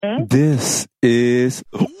This is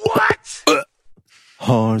what?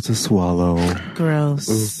 Hard to swallow.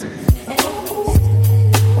 Gross.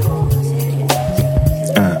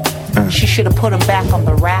 She should have put him back on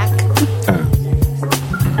the rack.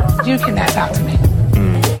 You cannot talk to me.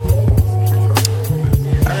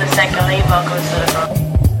 I'm the second lead vocalist of the group.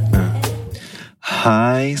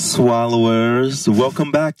 Hi, swallowers.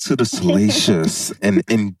 Welcome back to the Salacious and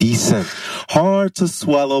Indecent Hard to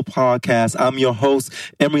Swallow podcast. I'm your host,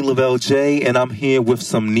 Emery Lavelle J, and I'm here with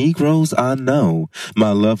some Negroes I know,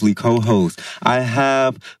 my lovely co-host. I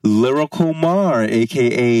have Lyrical Mar,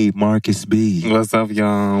 a.k.a. Marcus B. What's up,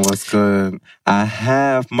 y'all? What's good? I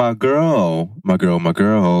have my girl,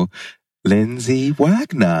 Lindsay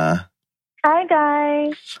Wagner. Hi,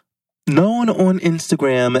 guys. Known on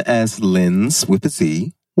Instagram as Lens with a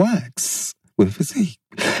Z, Wax with a Z.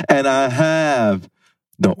 And I have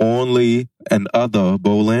the only and other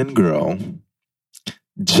Bolin girl,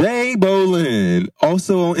 Jay Bolin.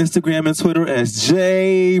 Also on Instagram and Twitter as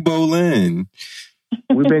Jay Bolin.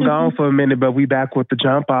 We've been gone for a minute, but we back with the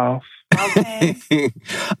jump off. Okay.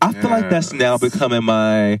 I feel like that's now becoming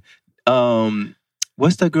my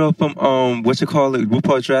what's that girl from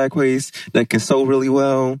RuPaul Drag Race that can sew really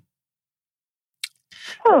well?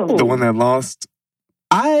 Oh. The one that lost?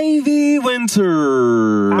 Ivy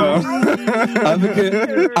Winter. I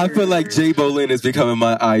feel like Jay Bolin is becoming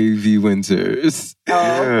my Ivy Winters.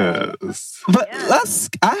 Yes. But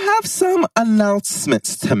I have some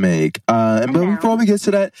announcements to make. But before we get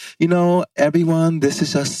to that, everyone, this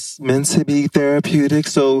is just meant to be therapeutic.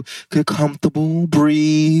 So get comfortable,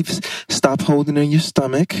 breathe, stop holding in your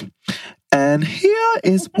stomach. And here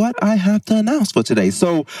is what I have to announce for today.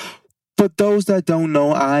 So, for those that don't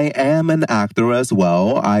know, I am an actor as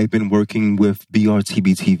well. I've been working with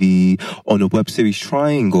BRTB TV on the web series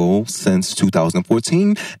Triangle since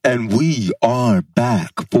 2014, and we are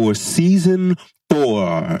back for season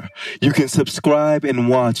 4. You can subscribe and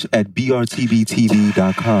watch at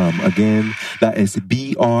brtbtv.com. Again, that is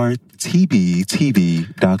brtbtv.com.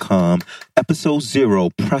 Episode 0,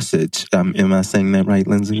 Presage. Am I saying that right,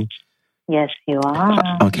 Lindsay? Yes, you are.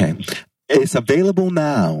 Okay. It's available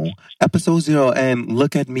now, episode 0, and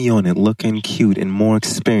look at me on it, looking cute and more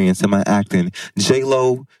experienced in my acting.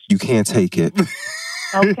 J-Lo, you can't take it.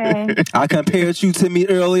 Okay. I compared you to me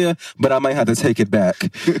earlier, but I might have to take it back.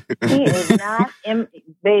 He is not,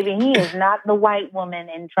 baby, he is not the white woman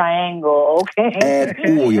in Triangle, okay? Add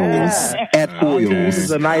oils. This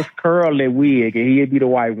is a nice curly wig, and he'd be the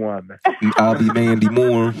white woman. I'll be Mandy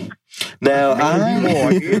Moore. Now,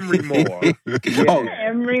 Emery Moore.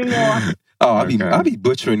 Emery Moore. Oh, I'll be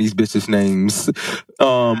butchering these bitches' names.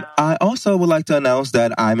 I also would like to announce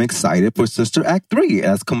that I'm excited for Sister Act 3,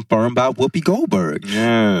 as confirmed by Whoopi Goldberg.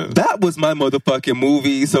 Yeah. That was my motherfucking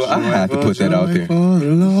movie, so I had to put that out there.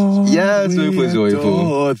 Yes, joyful,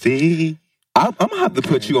 joyful. I'm going to have to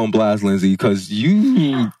put you on blast, Lindsay, because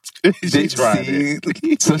you did tried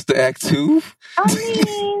it. Sister Act 2? I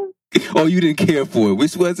mean... Oh, you didn't care for it.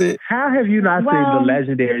 Which was it? How have you not seen the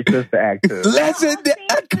legendary Sister Act 2? Legendary,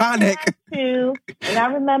 iconic. And I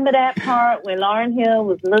remember that part where Lauryn Hill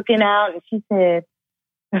was looking out and she said,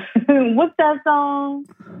 what's that song?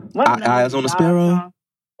 Eyes on the Sparrow? Song?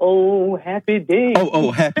 Oh, happy day.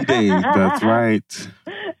 Oh, happy day. That's right.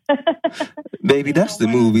 Baby, that's the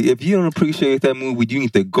movie. If you don't appreciate that movie, you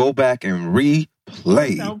need to go back and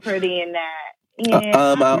replay. So pretty in that.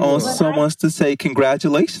 Yeah, I also want to say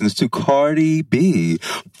congratulations to Cardi B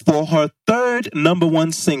for her 3rd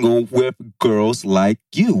 #1 single with Girls Like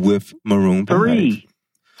You with Maroon 5. 3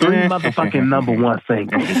 motherfucking #1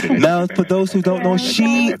 singles. Now, for those who don't know,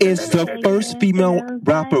 she is the first female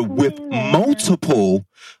rapper with multiple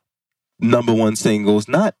 #1 singles,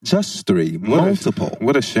 not just 3, multiple.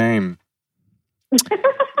 What a shame.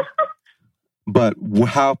 But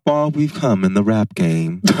how far we've come in the rap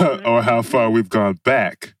game. Or how far we've gone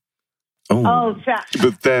back. Oh,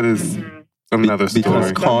 But that is another story.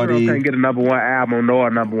 Because Cardi couldn't get a #1 album nor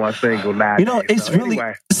a #1 single now. It's really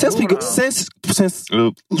anyway, since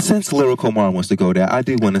Lyrical Mar wants to go there, I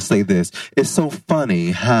do want to say this. It's so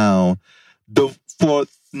funny how for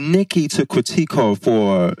Nicki to critique her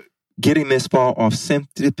for getting this far off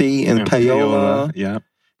Sympathy and Payola. Yeah.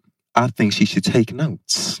 I think she should take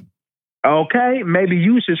notes. Okay, maybe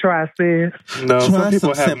you should try, sis. No, some people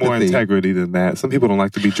have sympathy. more integrity than that. Some people don't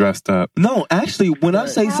like to be dressed up. No, actually, when I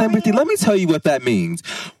say sympathy, let me tell you what that means.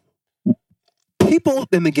 People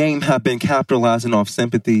in the game have been capitalizing off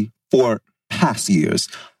sympathy for past years.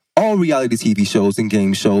 All reality TV shows and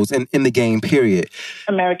game shows and in the game period.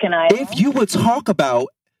 American Idol. If you would talk about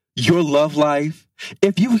your love life,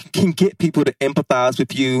 if you can get people to empathize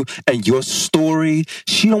with you and your story,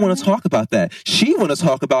 she don't want to talk about that. She want to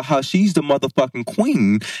talk about how she's the motherfucking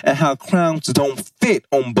queen and how crowns don't fit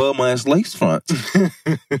on Burma's lace front.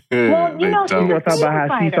 Well, you know, She gonna talk about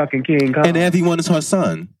how she fucking King Kong. And everyone is her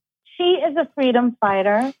son. She is a freedom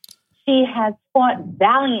fighter. She has fought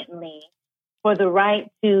valiantly for the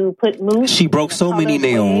right to put moose. She broke so many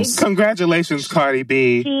nails. Congratulations, Cardi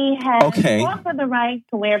B. She has fought for the right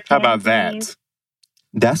to wear panties. How about that?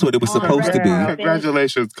 That's what it was supposed to be.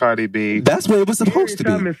 Congratulations, Cardi B. That's what it was supposed to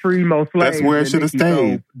be. Free Mo Slaves. That's where it should have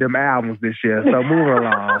stayed. Them albums this year. So move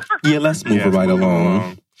along. Yeah, let's move it right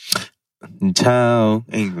along. Child,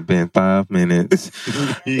 ain't even been 5 minutes.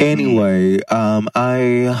 Anyway,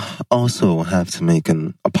 I also have to make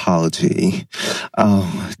an apology.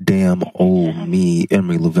 Oh, damn old me,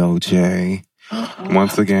 Emery Lavelle J.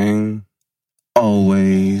 Once again.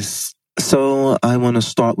 Always. So I want to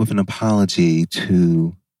start with an apology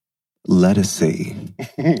to Let Us See.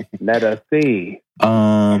 Let us see.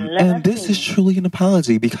 And this is truly an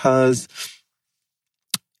apology because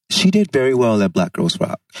she did very well at Black Girls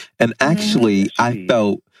Rock. And actually, I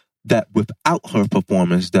felt that without her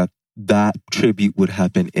performance, that tribute would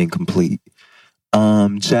have been incomplete.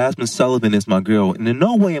 Jasmine Sullivan is my girl, and in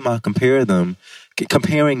no way am I comparing them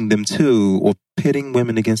to or pitting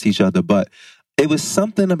women against each other, but it was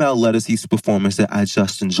something about Let Us See's performance that I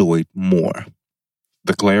just enjoyed more.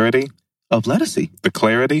 The clarity of Let Us See. The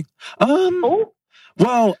clarity?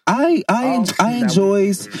 Well, I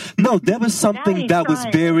enjoy. No, there was something that was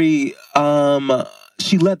very.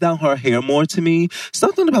 She let down her hair more to me.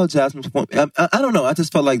 Something about Jasmine's performance. I don't know. I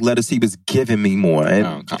just felt like Let Us See was giving me more.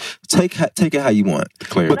 And take it how you want.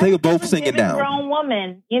 But they were both singing down. Grown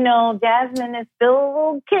woman, you know, Jasmine is still a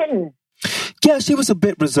little kitten. Yeah, she was a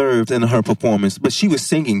bit reserved in her performance, but she was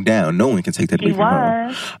singing down. No one can take that away from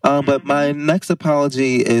her. But my next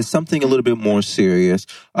apology is something a little bit more serious.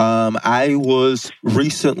 I was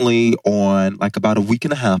recently on, like about a week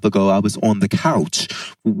and a half ago, I was on the couch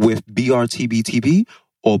with BRTB TV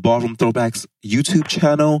or Ballroom Throwbacks YouTube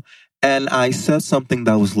channel, and I said something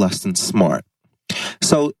that was less than smart.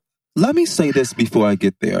 So let me say this before I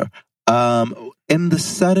get there. In the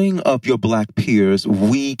setting of your Black peers,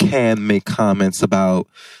 we can make comments about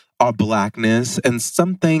our Blackness and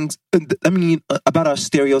some things, about our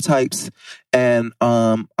stereotypes and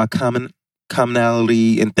our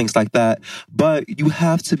commonality and things like that. But you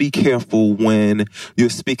have to be careful when you're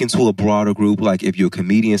speaking to a broader group, like if you're a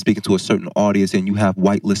comedian speaking to a certain audience and you have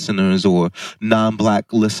white listeners or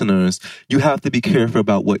non-Black listeners, you have to be careful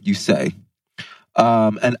about what you say.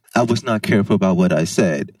 And I was not careful about what I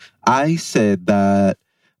said. I said that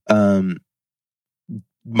I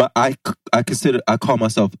call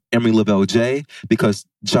myself Emery Lavelle J because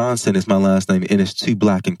Johnson is my last name and it's too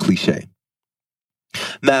Black and cliche.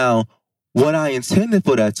 Now, what I intended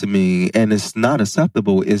for that to mean, and it's not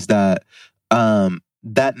acceptable, is that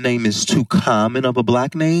that name is too common of a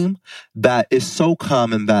Black name. That is so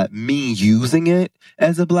common that me using it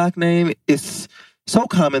as a Black name is so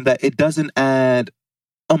common that it doesn't add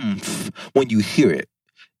oomph when you hear it.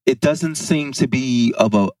 It doesn't seem to be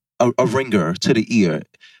of a ringer to the ear.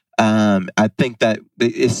 I think that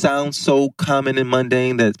it sounds so common and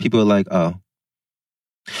mundane that people are like, oh.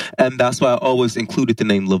 And that's why I always included the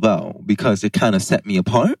name Lavelle, because it kind of set me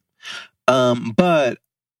apart. But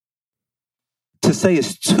to say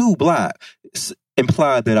it's too Black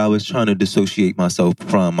implied that I was trying to dissociate myself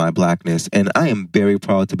from my Blackness, and I am very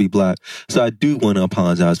proud to be Black. So I do want to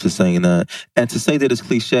apologize for saying that. And to say that it's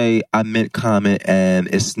cliche, I meant comment, and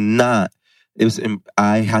it's not.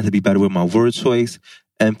 I had to be better with my word choice.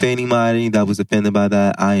 And for anybody that was offended by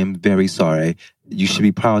that, I am very sorry. You should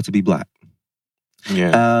be proud to be Black.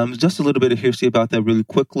 Yeah. Just a little bit of history about that really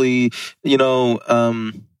quickly. You know,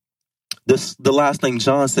 the last name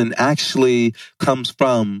Johnson actually comes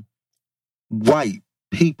from white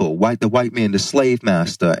people, the white man, the slave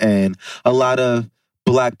master, and a lot of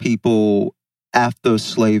Black people after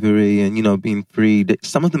slavery and, you know, being freed,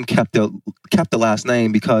 some of them kept the last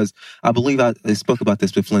name because I believe I spoke about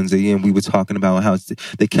this with Lindsay, and we were talking about how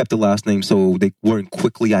they kept the last name so they weren't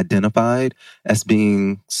quickly identified as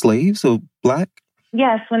being slaves or Black.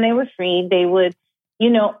 Yes, when they were freed, they would, you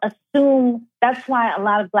know, assume. That's why a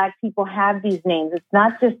lot of Black people have these names. It's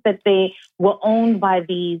not just that they were owned by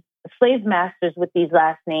these slave masters with these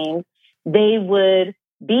last names. They would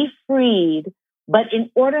be freed, but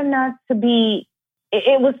in order not to be,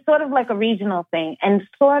 it was sort of like a regional thing, and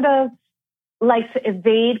sort of like to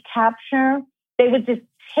evade capture, they would just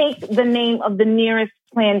take the name of the nearest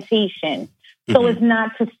plantation so as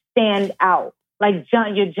not to stand out, like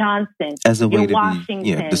your Johnson, as a way your to Washington,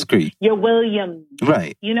 be discreet, your Williams.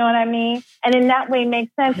 Right. You know what I mean? And in that way, it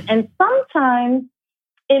makes sense. And sometimes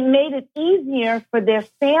it made it easier for their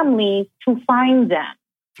families to find them.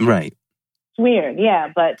 Right. It's weird,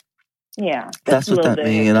 yeah, but yeah. That's what that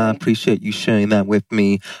means, and I appreciate you sharing that with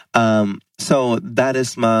me. So that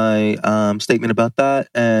is my statement about that,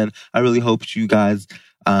 and I really hope you guys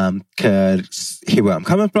could hear where I'm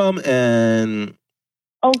coming from. And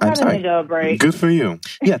cut a nigga a break. Good for you.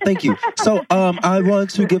 Yeah, thank you. So I want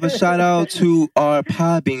to give a shout out to our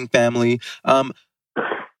Podbean family.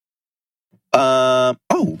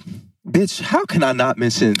 Bitch, how can I not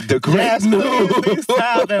mention the great news? Please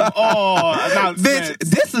tell them all. Bitch,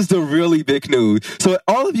 this is the really big news. So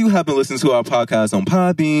all of you have been listening to our podcast on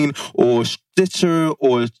Podbean or Stitcher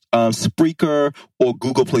or Spreaker or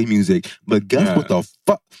Google Play Music. But guess what the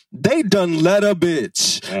fuck? They done let a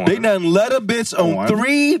bitch. They done let a bitch on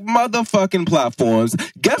 3 motherfucking platforms.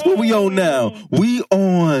 Guess what we on now? We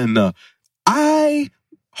on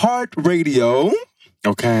iHeartRadio.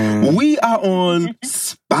 Okay. We are on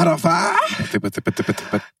Spotify.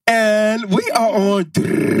 And we are on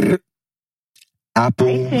Apple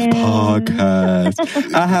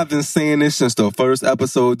Podcast. I have been saying this since the first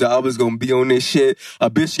episode that I was going to be on this shit. A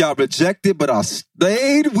bitch y'all rejected, but I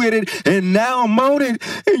stayed with it. And now I'm on it.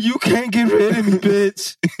 And you can't get rid of me,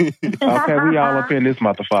 bitch. Okay, we all up in this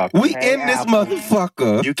motherfucker. We in this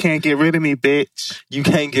motherfucker. You can't get rid of me, bitch. You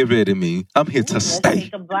can't get rid of me. I'm here to stay.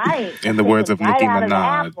 Take a bite. In the words of Nicki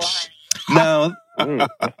Minaj. Now,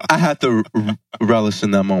 I had to relish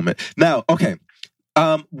in that moment. Now, okay.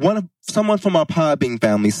 Someone from our Podbean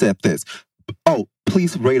family said this. Oh,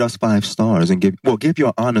 please rate us 5 stars and give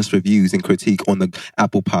your honest reviews and critique on the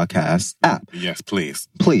Apple Podcast app. Yes, please.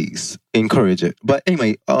 Please encourage it. But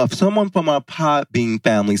anyway, someone from our Podbean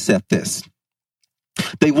family said this.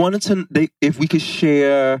 They wanted to, if we could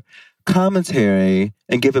share commentary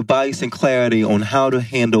and give advice and clarity on how to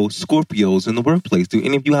handle Scorpios in the workplace. Do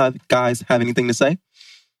any of you guys have anything to say?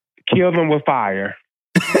 Kill them with fire.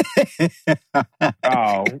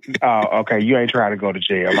 Okay. You ain't trying to go to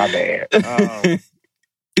jail. My bad.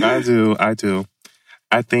 I do.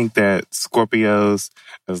 I think that Scorpios,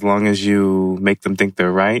 as long as you make them think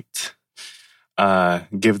they're right,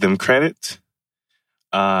 give them credit,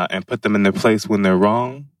 and put them in their place when they're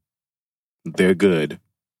wrong, they're good.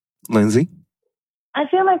 Lindsay? I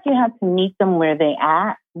feel like you have to meet them where they're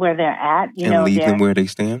at. And leave them where they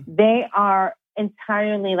stand? They are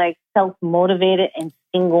entirely like self-motivated and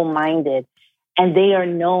single-minded, and they are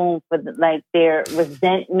known for their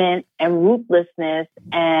resentment and ruthlessness,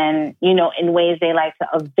 and in ways they like to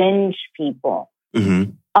avenge people.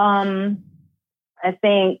 Mm-hmm. I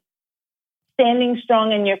think standing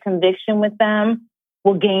strong in your conviction with them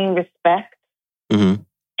will gain respect,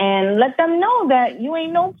 and let them know that you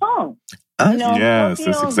ain't no punk. Yes,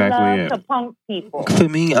 that's exactly it. To punk people. For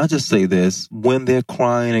me, I just say this: when they're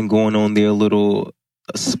crying and going on their little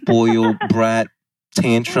spoiled brat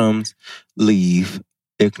tantrums, leave,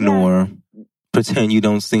 ignore, pretend you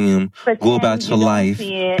don't see them, go about your life,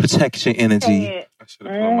 protect your energy. I should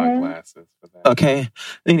have put my glasses for that. Okay.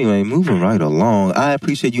 Anyway, moving right along. I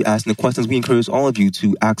appreciate you asking the questions. We encourage all of you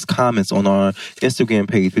to ask comments on our Instagram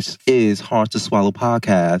page, which is Hard to Swallow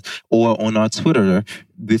Podcast, or on our Twitter,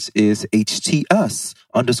 which is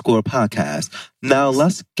HTS_podcast. Now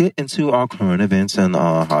let's get into our current events and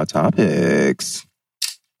our hot topics.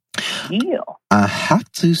 Yeah. I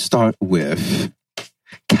have to start with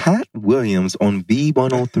Cat Williams on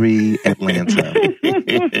V103 Atlanta.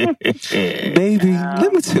 Baby,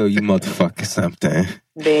 let me tell you motherfucker something.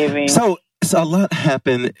 Baby. So a lot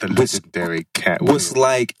happened. The legendary Cat was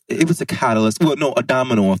like, it was a catalyst. Well, no, a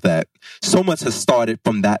domino effect. So much has started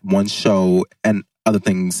from that one show and other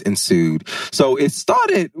things ensued. So it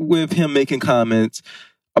started with him making comments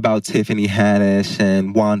about Tiffany Haddish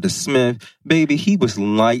and Wanda Smith. Baby, he was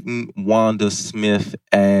lighting Wanda Smith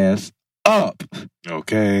ass up.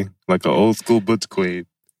 Okay. Like an old school Butch Queen.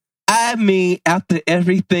 I mean, after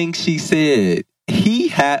everything she said, he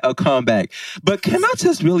had a comeback. But can I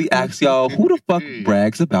just really ask y'all, who the fuck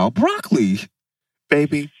brags about broccoli?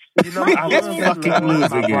 Baby, I was fucking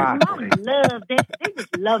losing it. They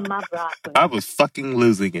just love my broccoli. I was fucking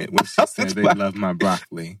losing it when she said they love my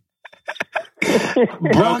broccoli.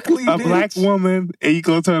 Broccoli, a black woman, and you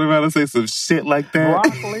gonna turn around and say some shit like that?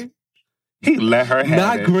 Broccoli? He let her have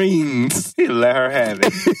Not it. greens. He let her have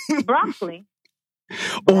it. Broccoli.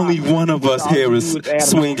 Only one of us here is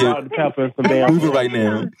swinging. Move it right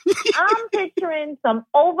now. I'm picturing some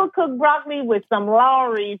overcooked broccoli with some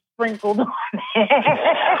Lowry sprinkled on it.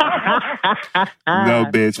 No,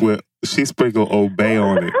 bitch. She sprinkled Old Bay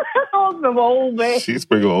on it. Old some Old Bay. She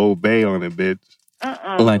sprinkled Old Bay on it, bitch.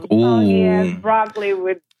 Like, ooh. Yeah, broccoli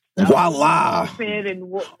with voila.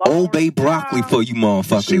 Old Bay broccoli for you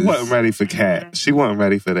motherfuckers. She wasn't ready for Cat. She wasn't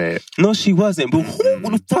ready for that. No, she wasn't. But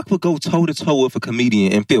who the fuck would go toe to toe with a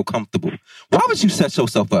comedian and feel comfortable? Why would you set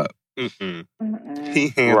yourself up? He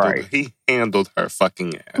handled her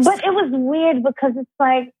fucking ass. But it was weird because it's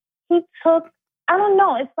like he took, I don't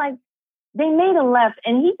know, it's like they made a left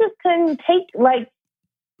and he just couldn't take, like,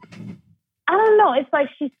 I don't know, it's like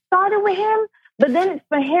she started with him, but then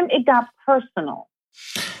for him it got personal.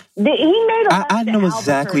 He made a left. I know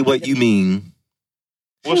exactly what you mean.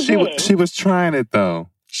 Well, she was trying it though.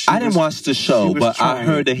 I didn't watch the show, but I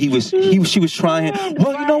heard that she was trying.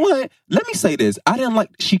 Well, you know what? Let me say this. I didn't like.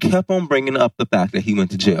 She kept on bringing up the fact that he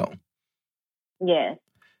went to jail. Yes.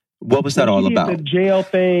 What was that all about? The jail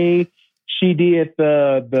thing. She did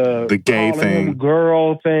the gay thing,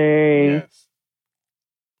 girl thing. Yes.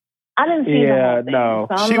 I didn't see that. No.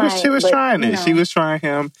 So she was trying it. She was trying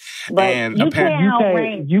him, and you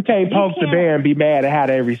can't poke the bear and be mad at how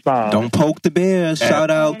they respond. Don't poke the bear. Shout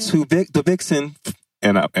out to the Vixen.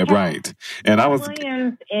 And right, and I was.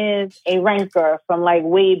 Williams is a ranker from like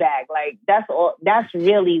way back. Like that's all. That's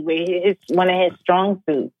really where it's one of his strong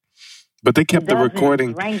suits. But they kept the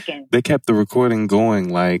recording. They kept the recording going,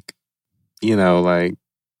 like, you know, like.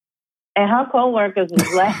 And her co-workers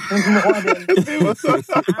was laughing more than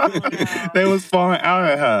they was falling out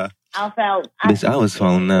at her. I was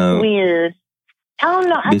falling out. Weird. I don't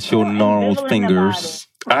know. Bitch, your gnarled fingers.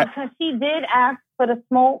 Because she did ask for the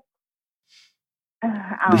smoke.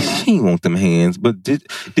 She didn't want them hands, but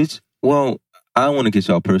well, I don't want to get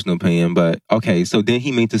y'all personal opinion, but okay, so then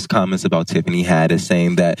he made this comments about Tiffany Haddish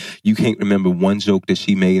saying that you can't remember one joke that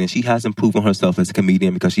she made, and she hasn't proven herself as a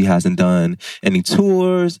comedian because she hasn't done any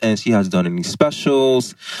tours and she hasn't done any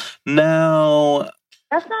specials. Now,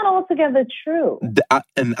 that's not altogether true.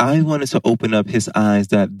 And I wanted to open up his eyes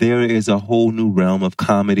that there is a whole new realm of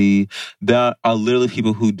comedy. There are literally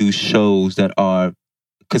people who do shows that are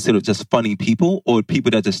considered just funny people or people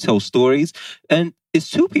that just tell stories. And it's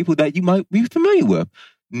two people that you might be familiar with.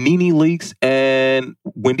 Nene Leakes and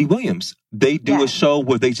Wendy Williams. They do a show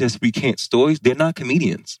where they just recant stories. They're not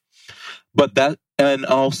comedians. But that, and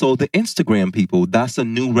also the Instagram people, that's a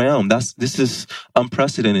new realm. This is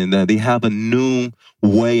unprecedented that they have a new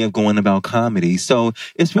way of going about comedy. So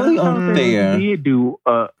it's really unfair. She did do,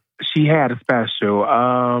 she had a special.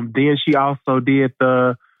 Then she also did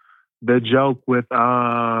the joke with,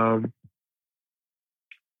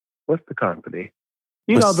 what's the company?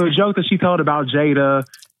 You know, the joke that she told about Jada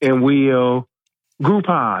and Will.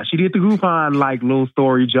 Groupon. She did the Groupon, like, little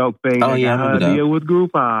story joke thing. Oh, yeah, I remember that. Deal with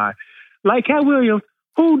Groupon. Like, Cat Williams,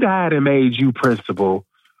 who died and made you principal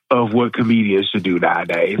of what comedians should do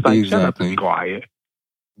nowadays? Like, exactly. Shut up and be quiet.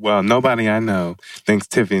 Well, nobody I know thinks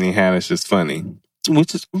Tiffany Haddish is funny.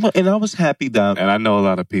 And I was happy that... And I know a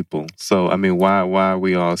lot of people. So, I mean, why are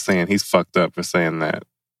we all saying he's fucked up for saying that?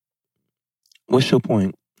 What's your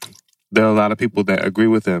point? There are a lot of people that agree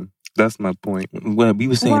with him. That's my point. Well, we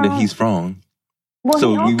were saying that he's wrong. Well,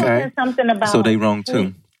 so he also said something about... So they wrong,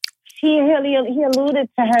 too. He alluded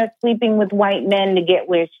to her sleeping with white men to get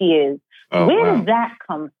where she is. Where does that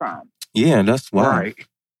come from? Yeah, that's why. Right.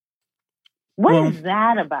 What is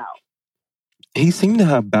that about? He seemed to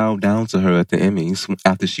have bowed down to her at the Emmys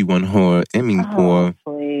after she won her Emmy for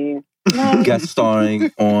guest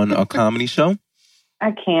starring on a comedy show.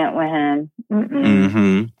 I can't with him.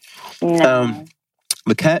 Mm-hmm. No.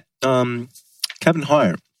 But Kevin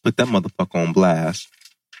Hart put that motherfucker on blast.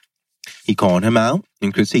 He called him out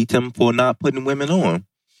and critiqued him for not putting women on.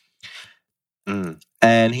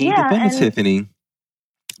 And he defended Tiffany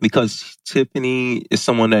because Tiffany is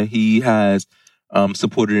someone that he has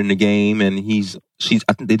supported in the game, and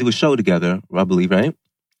I think they do a show together, I believe, right?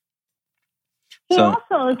 He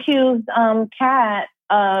also accused Kat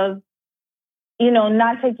of,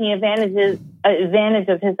 not taking advantage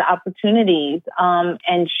of his opportunities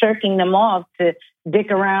and shirking them off to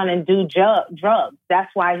dick around and do drugs. That's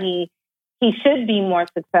why he should be more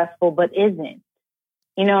successful, but isn't.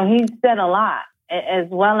 He said a lot, as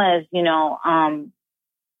well as,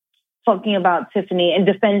 talking about Tiffany and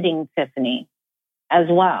defending Tiffany as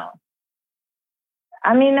well.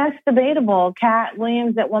 I mean, that's debatable. Cat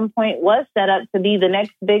Williams at one point was set up to be the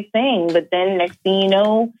next big thing, but then next thing you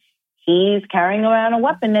know, he's carrying around a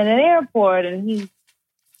weapon at an airport and he's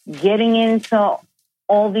getting into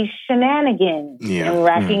all these shenanigans and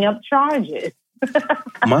racking up charges.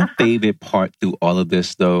 My favorite part through all of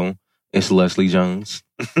this, though, is Leslie Jones.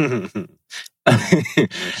 And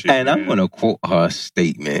I'm going to quote her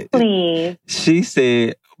statement. Please. She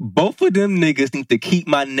said, Both of them niggas need to keep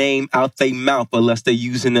my name out their mouth unless they're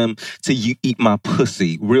using them to eat my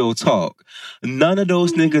pussy. Real talk. None of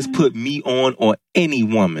those niggas put me on or any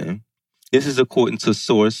woman. This is according to the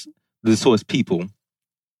source people.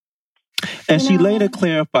 And she later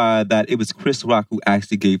clarified that it was Chris Rock who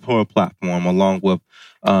actually gave her a platform along with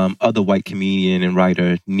other white comedian and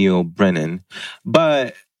writer Neil Brennan.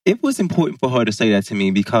 But it was important for her to say that to me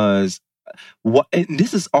because and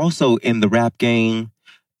this is also in the rap game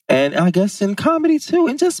and I guess in comedy too,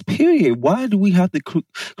 and just period. Why do we have to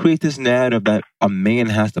create this narrative that a man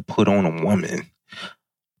has to put on a woman?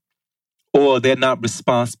 Or they're not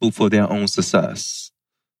responsible for their own success.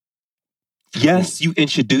 Yes, you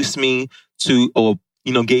introduced me to, or,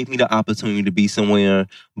 gave me the opportunity to be somewhere,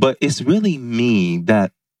 but it's really me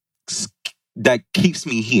that keeps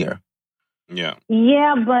me here. Yeah.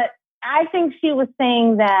 Yeah, but I think she was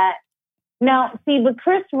saying that, now, see, but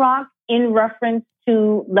Chris Rock, in reference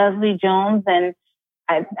to Leslie Jones, and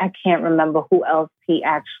I can't remember who else he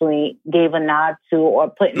actually gave a nod to or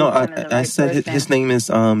put in front of the right I said person. His name is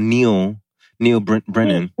Neil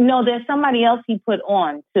Brennan. No, there's somebody else he put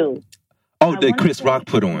on too. Oh, that Chris Rock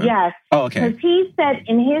put on. Yes. Oh, okay. Because he said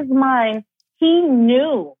in his mind, he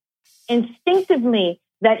knew instinctively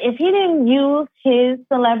that if he didn't use his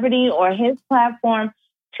celebrity or his platform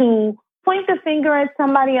to point the finger at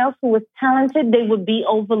somebody else who was talented, they would be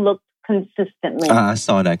overlooked consistently. I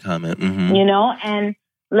saw that comment. Mm-hmm. And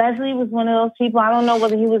Leslie was one of those people. I don't know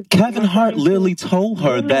whether he was... Kevin Hart literally told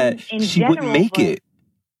her that she wouldn't make it.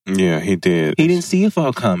 Yeah, he did. He didn't see it for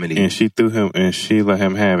her comedy. And she threw him, and she let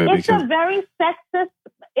him have it. It's a very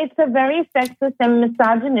sexist and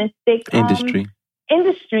misogynistic industry,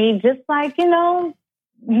 just like, everything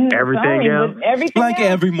else. Every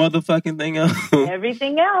motherfucking thing else.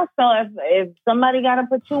 Everything else. So if somebody got to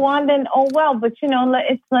put you on, then oh well. But,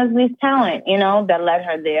 it's Leslie's talent, that led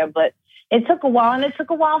her there. But it took a while, and it took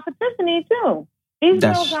a while for Tiffany, too. These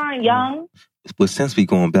girls aren't young. But since we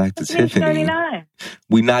going back to Tiffany,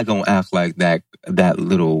 we're not going to act like that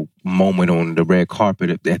little moment on the red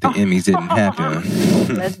carpet at the Emmys didn't happen.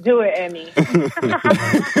 Let's do it, Emmy.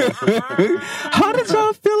 How did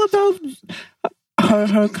y'all feel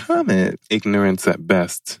about her comment? Ignorance at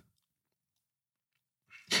best.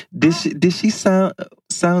 Did she sound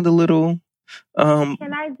a little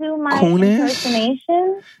Can I do my coonish?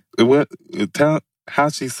 impersonation? Tell how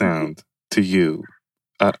she sound to you.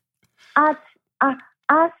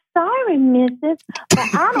 I'm sorry, missus, but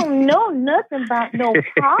I don't know nothing about no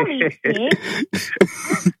politics.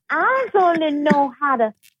 I only know how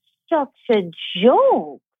to structure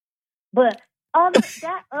jokes. But other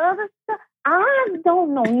stuff, I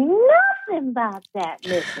don't know nothing about that,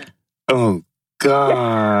 listen. Oh,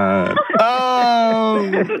 God.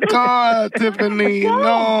 Oh, God, Tiffany,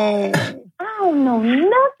 no. I don't know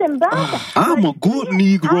nothing about that. I'm a good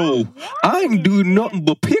Negro. I ain't doing nothing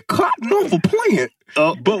but pick cotton off a plant.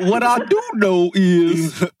 But what I do know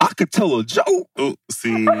is I could tell a joke.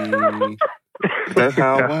 See, that's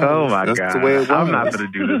how it was. Oh my that's God. the way it was. I'm not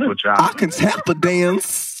going to do this with y'all. I can tap a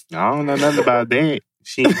dance. I don't know nothing about that.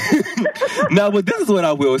 No, but this is what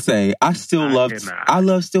I will say. I still love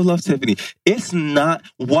Tiffany. It's not,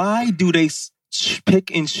 why do they pick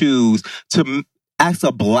and choose to ask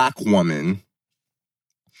a black woman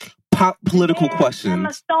political questions?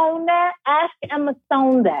 Ask Emma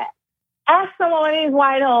Stone that. Ask some of these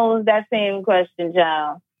white hoes that same question,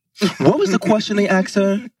 child. What was the question they asked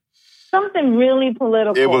her? Something really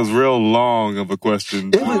political. It was real long of a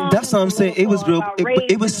question. That's what I'm saying. It was real.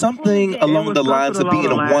 It was something along the lines of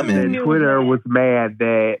being a woman. Twitter was mad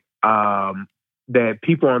that that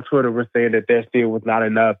people on Twitter were saying that there still was not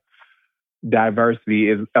enough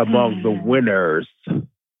diversity among the winners.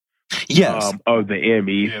 Yes. Of the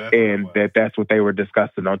Emmys, and that's what they were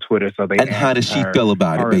discussing on Twitter. So and how does she feel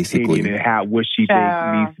about it, basically, and what she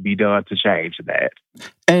thinks needs to be done to change that.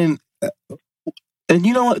 And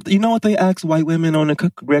you know what they ask white women on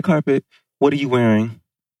the red carpet? What are you wearing?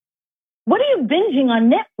 What are you binging on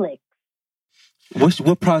Netflix?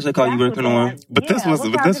 What project are you working on? But this was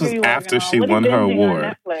after she won her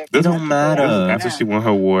award. It don't matter. After she won her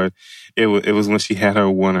award, it was when she had her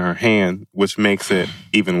award in her hand, which makes it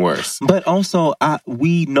even worse. But also,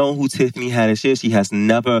 we know who Tiffany Haddish is. She has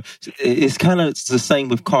never. It's kind of the same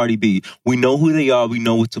with Cardi B. We know who they are. We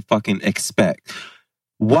know what to fucking expect.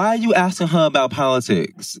 Why are you asking her about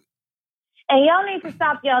politics? And y'all need to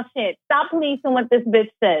stop y'all shit. Stop policing what this bitch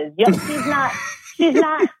says. She's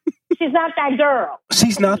not that girl.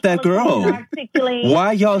 She's not that girl.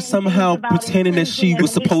 Why y'all somehow pretending that she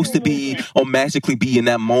was supposed to be or magically be in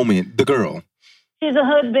that moment the girl? she's a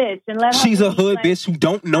hood bitch, and let her She's a be, hood like, bitch who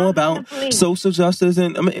don't know about Please. social justice,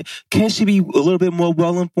 and I mean, can she be a little bit more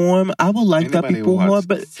well informed? I would like that people who are,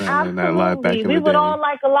 but Saturday Night Live back Absolutely. in We the would day. all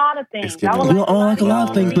like a lot of things. It's giving I would we all like a lot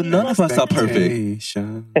of things, but none of us are perfect.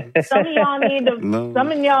 Expectation. Some of y'all need to.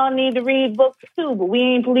 Some of y'all need to read books too, but we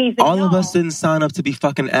ain't policing All y'all. of us didn't sign up to be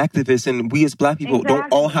fucking activists, and we as black people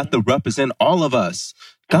don't all have to represent all of us.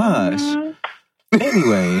 Gosh. Mhm.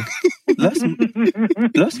 Anyway,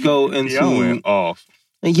 let's go Y'all into. went off.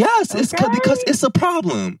 Yes, it's because it's a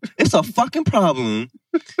problem. It's a fucking problem.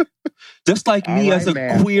 Just like me as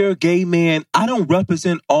a queer gay man, I don't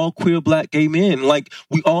represent all queer black gay men. Like,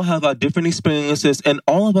 we all have our different experiences, and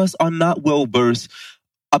all of us are not well versed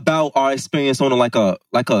about our experience on a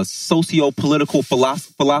socio-political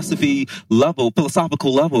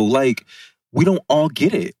philosophical level. Like, we don't all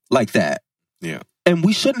get it like that. Yeah. And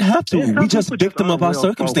we shouldn't have to. We just victim of our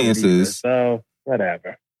circumstances. So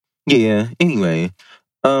whatever. Yeah. Anyway,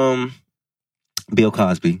 Bill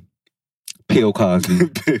Cosby. Bill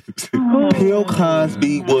Cosby. Bill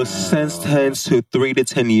Cosby was sentenced to 3 to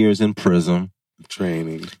 10 years in prison.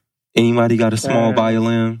 Training. Anybody got a small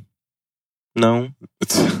violin? No?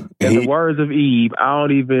 In the words of Eve, I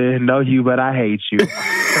don't even know you, but I hate you.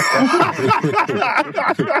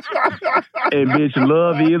 And bitch,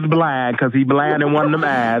 love is blind because he blind in one of them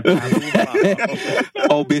eyes.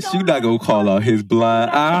 Oh, bitch, you not gonna call out his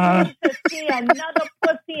blind eye. To see another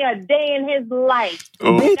pussy a day in his life.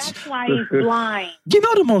 Oh. Bitch. That's why he's blind. You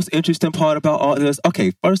know the most interesting part about all this?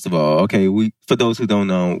 Okay, first of all, for those who don't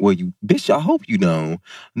know, bitch, I hope you know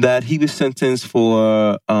that he was sentenced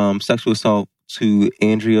for sexual assault to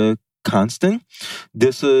Andrea Constant.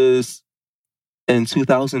 This is in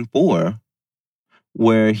 2004,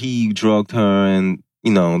 where he drugged her and,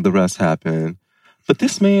 the rest happened. But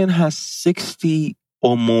this man has 60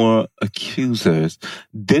 or more accusers.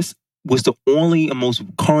 This was the only and most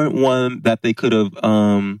current one that they could have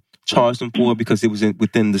charged him for because it was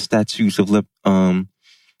within the statutes of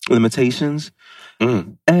limitations.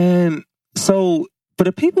 Mm. And so, for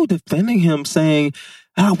the people defending him saying,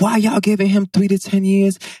 why y'all giving him 3 to 10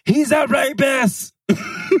 years? He's a rapist.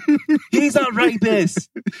 He's a rapist.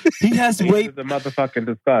 He has raped the motherfucking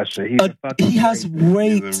discussion. He has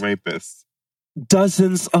raped He's a rapist.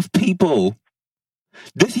 dozens of people.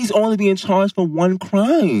 He's only being charged for one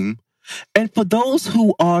crime. And for those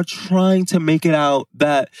who are trying to make it out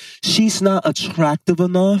that she's not attractive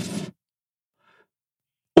enough,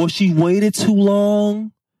 or she waited too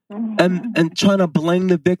long, and trying to blame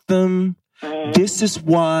the victim, this is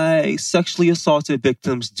why sexually assaulted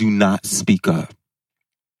victims do not speak up.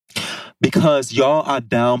 Because y'all are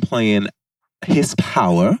downplaying his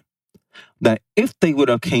power, that if they would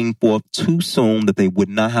have came forth too soon, that they would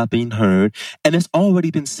not have been heard. And it's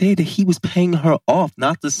already been said that he was paying her off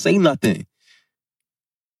not to say nothing.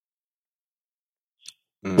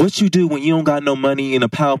 What you do when you don't got no money and a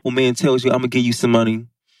powerful man tells you, I'm going to give you some money?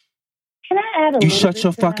 Can I add a You shut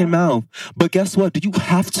your fucking mouth. But guess what? Do you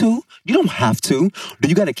have to? You don't have to. Do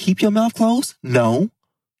you got to keep your mouth closed? No.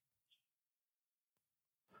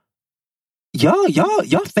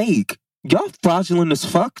 Y'all fake. Y'all fraudulent as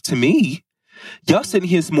fuck to me. Y'all sitting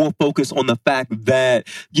here is more focused on the fact that,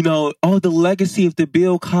 the legacy of the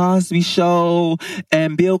Bill Cosby show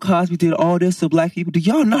and Bill Cosby did all this to black people. Do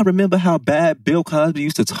y'all not remember how bad Bill Cosby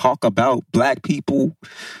used to talk about black people?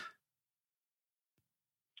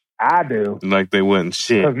 I do. Like they wasn't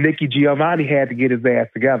shit. Because Nikki Giovanni had to get his ass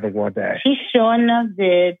together one day. She sure enough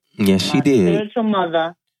did. Yes, she did. Spiritual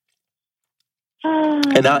mother.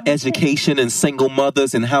 And our education and single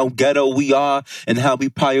mothers and how ghetto we are and how we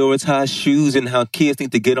prioritize shoes and how kids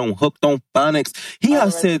need to get hooked on phonics. He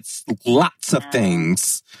has said lots of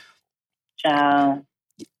things. Child.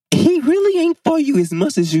 He really ain't for you as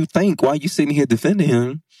much as you think while you sitting here defending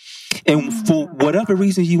him. And for whatever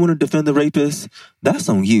reason you want to defend the rapist, that's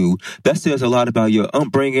on you. That says a lot about your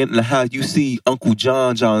upbringing and how you see Uncle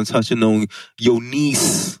John touching on your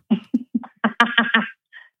niece.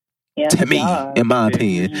 To me, in my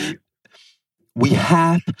opinion, we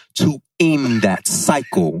have to end that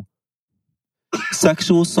cycle.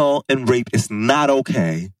 Sexual assault and rape is not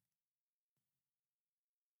okay.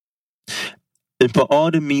 And for all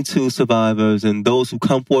the Me Too survivors and those who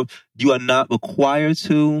come forth, you are not required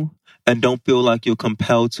to and don't feel like you're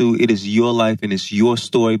compelled to. It is your life and it's your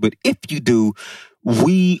story. But if you do,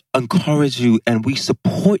 we encourage you and we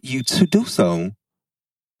support you to do so.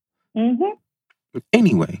 Mm-hmm.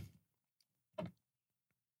 Anyway,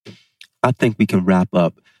 I think we can wrap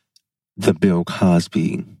up the Bill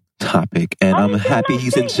Cosby topic, and I'm happy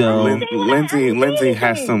he's in jail. Lindsay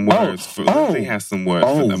has some words. Lindsay has some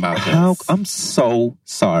words about this. I'm so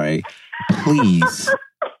sorry. please.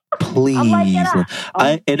 I'm like, get out.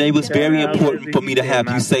 And it was very important for me to have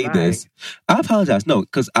you say this. I apologize. No,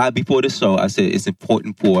 because before this show, I said it's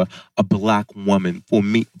important for a black woman, for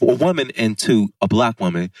a woman and a black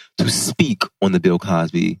woman to speak on the Bill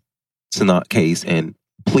Cosby case, and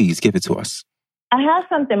please give it to us. I have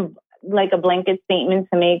something like a blanket statement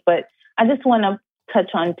to make, but I just want to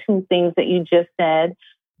touch on two things that you just said.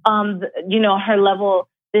 Her level,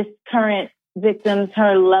 this current victims,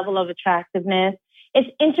 her level of attractiveness. It's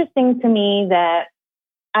interesting to me that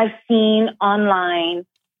I've seen online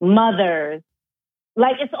mothers,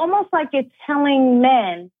 like it's almost like you're telling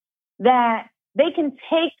men that they can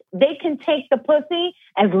take the pussy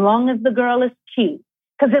as long as the girl is cute,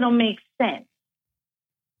 because it'll make sense.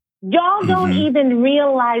 Y'all don't even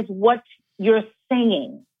realize what you're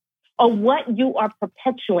saying or what you are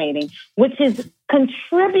perpetuating, which is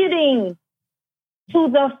contributing to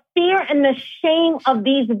the fear and the shame of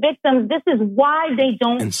these victims. This is why they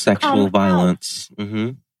don't. And sexual violence.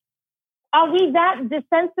 Mm-hmm. Are we that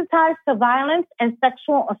desensitized to violence and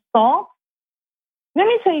sexual assault? Let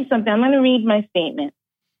me tell you something. I'm going to read my statement.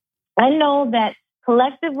 I know that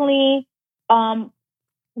collectively,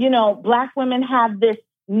 Black women have this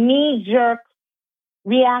knee-jerk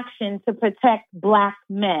reaction to protect Black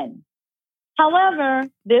men. However,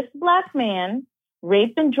 this Black man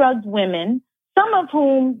raped and drugged women, some of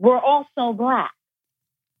whom were also Black.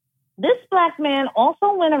 This Black man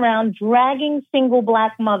also went around dragging single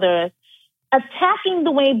Black mothers, attacking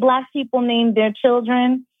the way Black people named their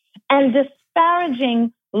children, and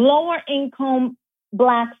disparaging lower income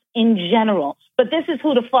Blacks in general. But this is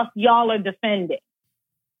who the fuck y'all are defending.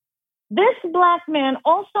 This Black man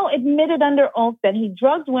also admitted under oath that he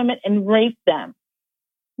drugged women and raped them.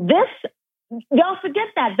 Y'all forget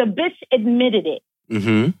that. The bitch admitted it.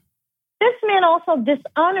 Mm-hmm. This man also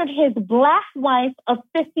dishonored his Black wife of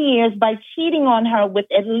 50 years by cheating on her with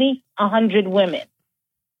at least 100 women.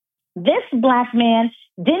 This Black man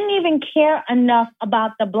didn't even care enough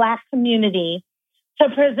about the Black community to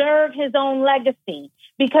preserve his own legacy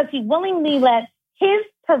because he willingly let his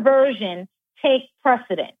perversion take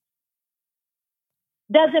precedence.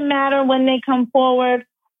 Doesn't matter when they come forward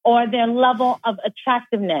or their level of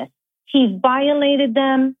attractiveness. He violated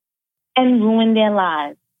them and ruined their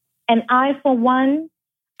lives. And I, for one,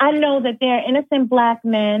 I know that there are innocent Black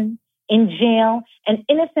men in jail and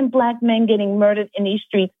innocent Black men getting murdered in these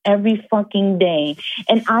streets every fucking day.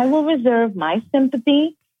 And I will reserve my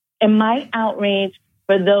sympathy and my outrage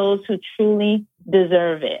for those who truly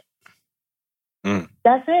deserve it.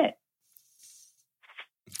 That's it.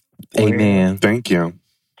 Amen. Thank you.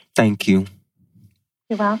 Thank you.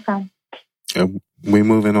 You're welcome. We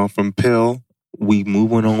moving on from Pill. We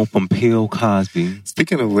moving on from Bill Cosby.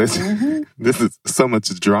 Speaking of which, this is so much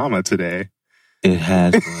drama today. It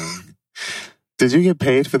has been. Did you get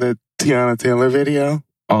paid for the Tiana Taylor video?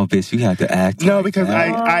 Oh, bitch, you had to act. No, because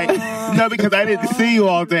I didn't see you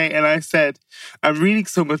all day, and I said, I'm reading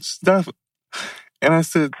so much stuff, and I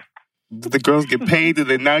said, did the girls get paid? Did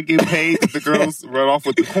they not get paid? Did the girls run off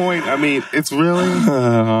with the coin? I mean, it's really.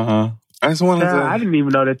 I just wanted to. I didn't even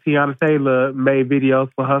know that Tiana Taylor made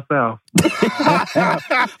videos for herself.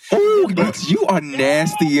 Oh, bitch, you are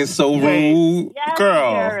nasty and so rude. Yes,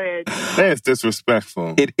 girl. Jared. That's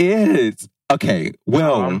disrespectful. It is. Okay,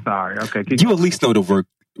 well. Oh, I'm sorry. Okay, you at least know the work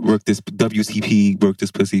this WTP, Work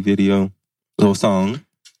This Pussy video, little song.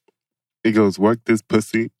 It goes, work this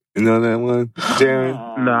pussy. You know that one, Jared?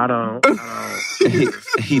 No, I don't.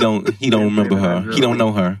 He don't remember her. He don't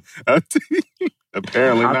know her.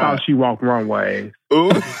 Apparently I not. thought she walked wrong way.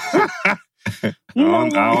 Ooh. I don't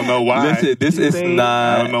know why. Listen, this is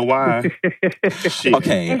not. I don't know why.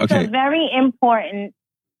 Okay. It's a very important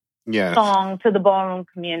Yeah. song to the ballroom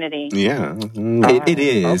community. Yeah. It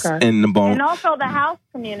is. Okay. In the ballroom. And also the house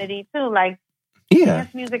community, too. Like, yeah.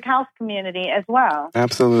 dance music house community as well.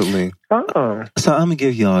 Absolutely. Oh. So I'm going to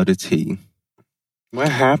give y'all the tea. What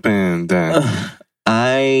happened?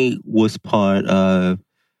 I was part of.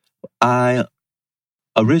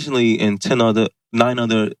 Originally, and 9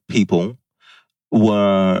 other people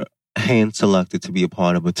were hand selected to be a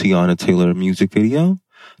part of a Tiana Taylor music video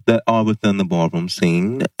that are within the ballroom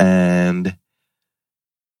scene. And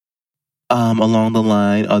along the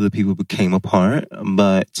line, other people became a part.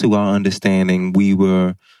 But to our understanding, we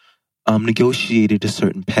were negotiated a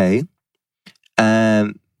certain pay.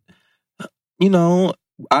 And,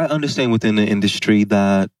 I understand within the industry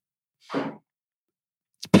that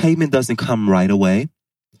payment doesn't come right away,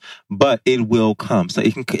 but it will come. So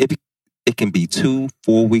it can be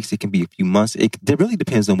 2-4 weeks. It can be a few months. It really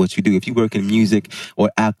depends on what you do. If you work in music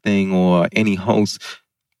or acting or any host,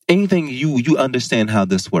 anything you understand how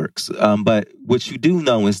this works. But what you do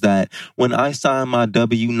know is that when I sign my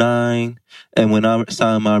W-9 and when I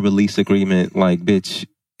sign my release agreement, like, bitch,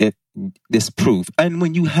 it's proof. And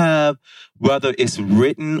when you have, whether it's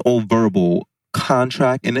written or verbal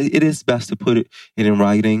contract, and it is best to put it in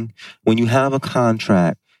writing, when you have a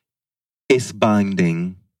contract, it's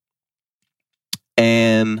binding.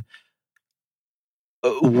 And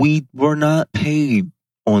we were not paid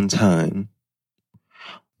on time,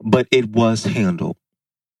 but it was handled.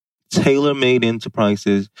 Taylor Made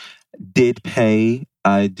Enterprises did pay.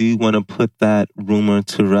 I do want to put that rumor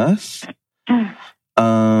to rest.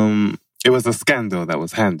 It was a scandal that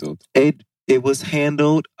was handled. It was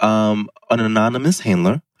handled. An anonymous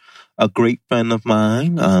handler, a great friend of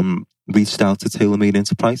mine, reached out to Taylor Made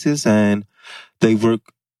Enterprises, and they worked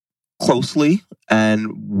closely,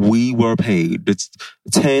 and we were paid. It's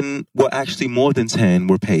 10, well, actually more than 10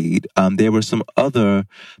 were paid. There were some other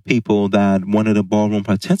people that one of the ballroom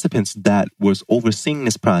participants that was overseeing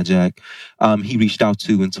this project, he reached out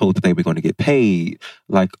to and told that they were going to get paid.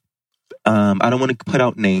 Like, I don't want to put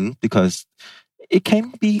out names because it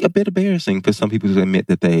can be a bit embarrassing for some people to admit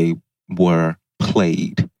that they were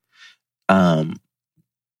played.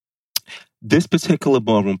 This particular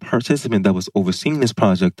ballroom participant that was overseeing this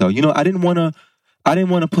project, though, I didn't want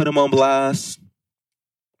to put him on blast,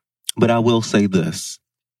 but I will say this: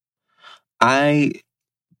 I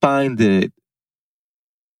find that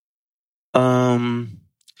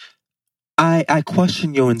I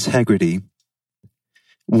question your integrity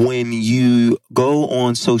when you go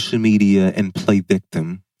on social media and play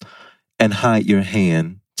victim and hide your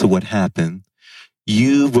hand to what happened.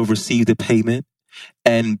 You will receive the payment,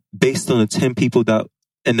 and based on the 10 people that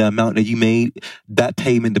and the amount that you made, that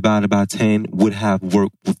payment divided by 10 would have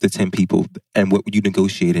worked with the 10 people and what you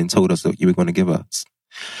negotiated and told us that you were going to give us.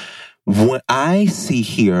 What I see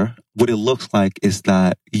here, what it looks like is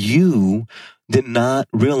that you did not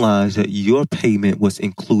realize that your payment was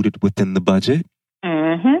included within the budget.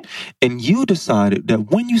 Mm-hmm. And you decided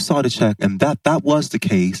that when you saw the check and that was the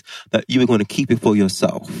case, that you were going to keep it for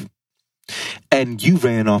yourself. And you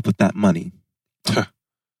ran off with that money.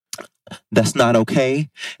 That's not okay.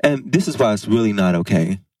 And this is why it's really not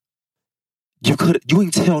okay. You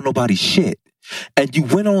didn't tell nobody shit. And you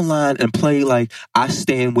went online and played like, I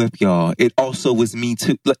stand with y'all. It also was Me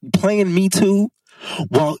Too. Like, playing Me Too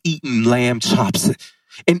while eating lamb chops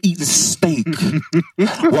and eating steak.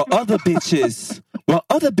 while other bitches,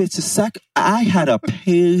 I had a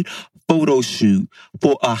paid photo shoot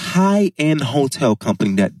for a high-end hotel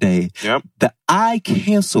company that day that I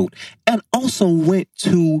canceled and also went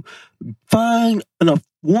to find a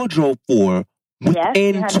wardrobe for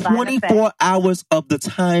within 24 hours of the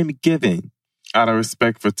time given. Out of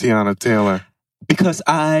respect for Teyana Taylor. Because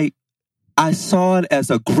I saw it as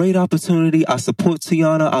a great opportunity. I support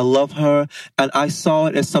Teyana. I love her. And I saw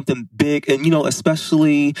it as something big. And,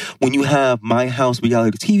 especially when you have My House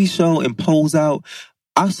reality TV show and Pose Out,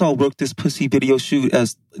 I saw Work This Pussy video shoot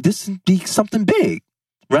as this would be something big,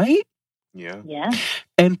 right? Yeah.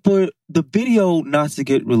 And for the video not to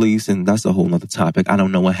get released, and that's a whole nother topic. I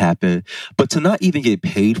don't know what happened. But to not even get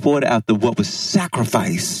paid for it after what was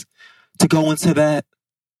sacrificed to go into that,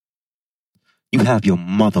 you have your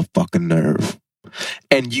motherfucking nerve.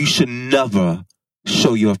 And you should never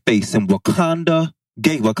show your face in Wakanda,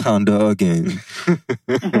 gay Wakanda again.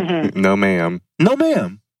 No, ma'am. No,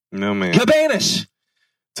 ma'am. No, ma'am. You're banished.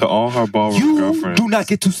 To all her ballroom girlfriends. You do not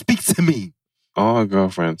get to speak to me. All her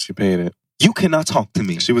girlfriends, she paid it. You cannot talk to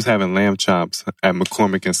me. She was having lamb chops at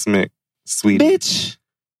McCormick and Smith, Sweden. Bitch.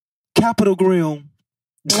 Capitol Grill.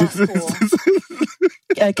 Not cool.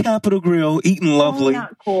 At Capitol Grill, eating lovely.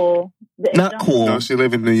 Not cool. Not cool. No, she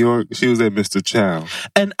lived in New York. She was at Mr. Chow.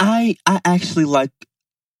 And I actually like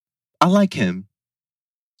him.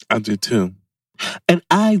 I do too. And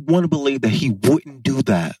I want to believe that he wouldn't do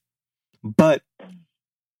that. But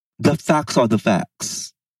the facts are the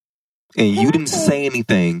facts. And you didn't say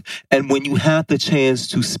anything. And when you had the chance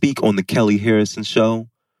to speak on the Kelly Harrison show,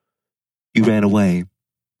 you ran away.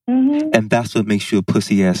 Mm-hmm. And that's what makes you a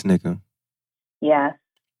pussy ass nigga. Yeah.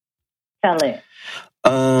 Tell it.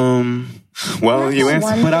 Well, you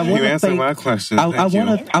answered my question. I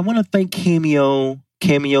want to thank Cameo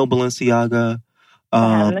Balenciaga.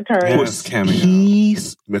 Yes, Cameo.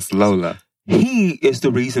 Miss Lola. He is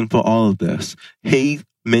the reason for all of this. He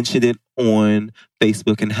mentioned it on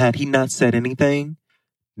Facebook, and had he not said anything,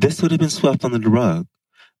 this would have been swept under the rug.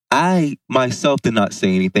 I myself did not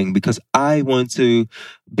say anything because I want to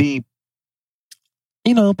be,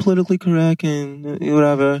 politically correct and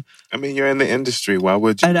whatever. I mean, you're in the industry. Why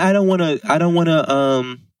would you? And I don't want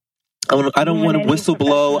to I don't want to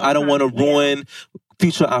whistleblow. I don't want to ruin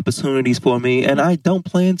future opportunities for me, and I don't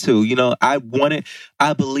plan to. I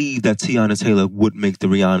believe that Teyana Taylor would make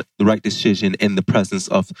the right decision in the presence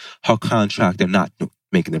of her contractor not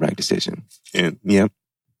making the right decision. And yep.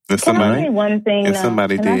 Can I say one thing? If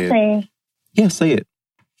somebody did. Yeah, say it.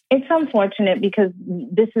 It's unfortunate because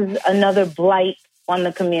this is another blight on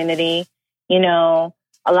the community.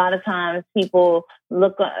 A lot of times people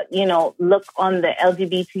look on the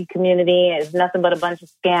LGBT community as nothing but a bunch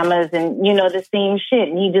of scammers and, the same shit.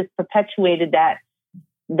 And he just perpetuated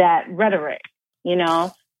that rhetoric,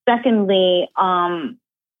 Secondly,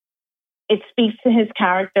 it speaks to his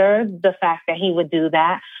character, the fact that he would do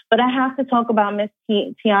that. But I have to talk about Miss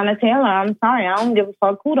Teyana Taylor. I'm sorry. I don't give a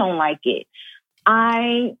fuck who don't like it.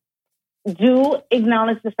 I do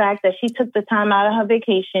acknowledge the fact that she took the time out of her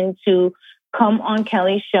vacation to come on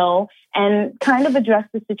Kelly's show and kind of address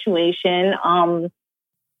the situation.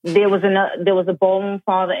 There was a ballroom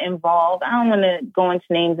father involved. I don't want to go into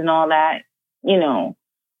names and all that,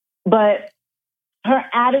 but her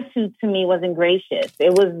attitude to me wasn't gracious.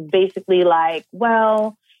 It was basically like,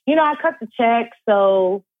 well, I cut the check,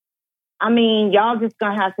 so, y'all just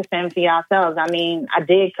gonna have to fend for yourselves. I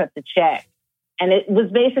did cut the check. And it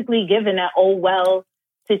was basically given an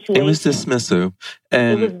situation. It was dismissive.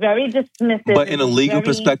 And it was very dismissive. But in a legal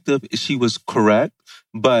perspective, she was correct.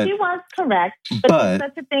 But she was correct. But there's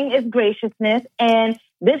such a thing as graciousness. And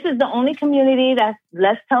this is the only community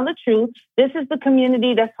let's tell the truth. This is the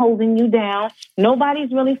community that's holding you down.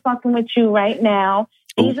 Nobody's really fucking with you right now.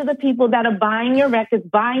 These are the people that are buying your records,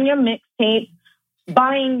 buying your mixtapes,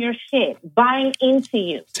 buying your shit, buying into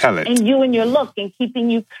you. Tell it. And you and your look and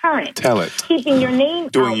keeping you current. Tell it. Keeping your name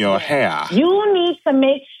doing out your there. hair. You need to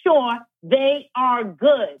make sure they are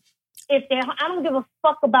good. I don't give a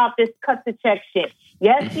fuck about this cut the check shit.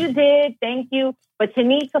 Yes, you did. Thank you. But you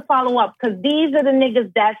need to follow up because these are the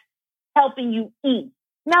niggas that's helping you eat.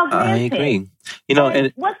 Now, I agree.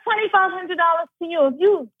 And what's $2,500 to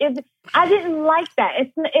you? If I didn't like that.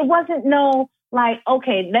 It wasn't like,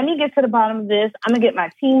 okay, let me get to the bottom of this. I'm going to get my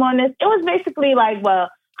team on this. It was basically like, well,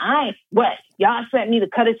 y'all expect me to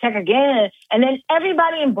cut a check again. And then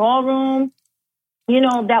everybody in ballroom,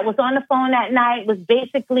 that was on the phone that night was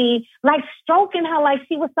basically like stroking her like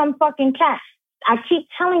she was some fucking cat. I keep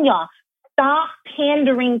telling y'all, stop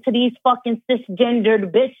pandering to these fucking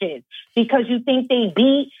cisgendered bitches because you think they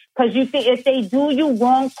beat, because you think if they do you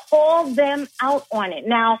wrong, call them out on it.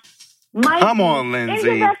 Now, come on, Lindsay.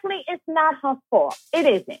 Indirectly, it's not her fault. It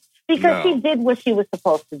isn't. Because she did what she was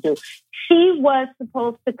supposed to do. She was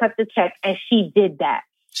supposed to cut the check, and she did that.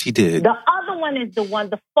 She did. The other one is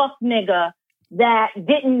the fuck nigga that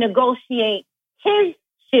didn't negotiate his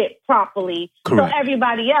shit properly. Correct. So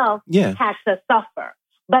everybody else has to suffer.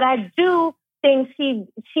 But I do think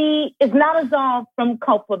she is not absolved from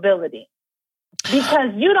culpability.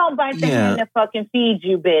 Because you don't bite the hand that fucking feeds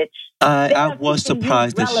you, bitch. I was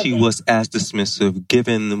surprised that she was as dismissive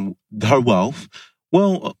given her wealth.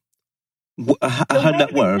 Well, her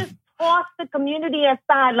net worth. Just toss the community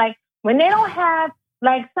aside. Like, when they don't have,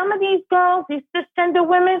 like, some of these girls, these cisgender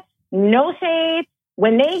women, no shade.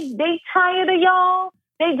 When they tired of y'all,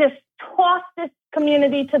 they just toss this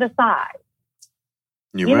community to the side.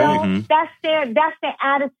 You're right. Mm-hmm. That's their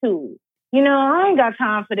attitude. I ain't got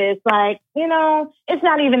time for this. Like, it's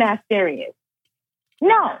not even that serious.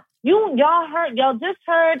 No, y'all just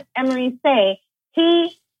heard Emery say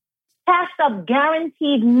he passed up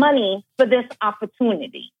guaranteed money for this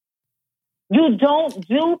opportunity. You don't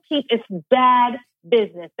do it's bad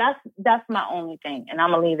business. That's my only thing, and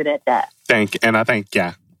I'm gonna leave it at that. I thank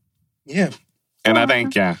ya. Yeah. And I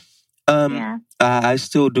thank ya. I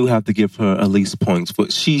still do have to give her at least points,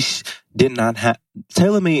 but she did not have.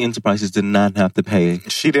 TaylorMade Enterprises did not have to pay.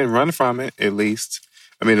 She didn't run from it. At least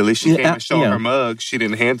she came and showed her mug. She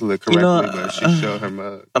didn't handle it correctly, but she showed her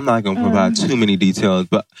mug. I'm not going to provide too many details,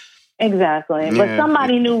 but exactly. Yeah, but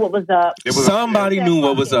somebody knew what was up. Somebody knew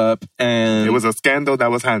what was up, and it was a scandal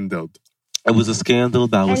that was handled. It was a scandal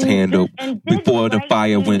that was handled before the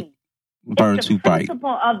fire burned too bright. The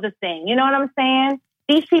principle of the thing, you know what I'm saying?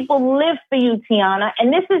 These people live for you, Tiana,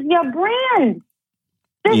 and this is your brand.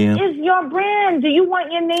 This is your brand. Do you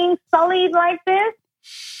want your name sullied like this?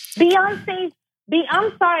 Beyonce,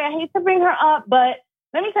 I'm sorry, I hate to bring her up, but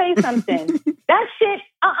let me tell you something. That shit,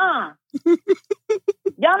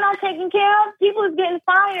 y'all not taking care of? People is getting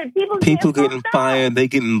fired. People getting fired. They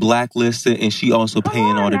getting blacklisted, and she also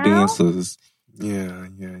paying all the dancers. Yeah.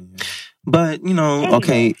 But,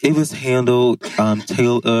 okay, it was handled.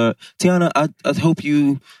 Tiana, I hope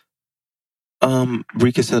you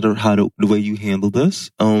reconsider the way you handle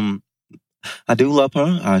this. I do love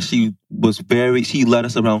her. She led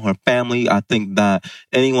us around her family. I think that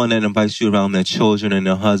anyone that invites you around their children and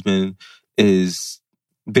their husband is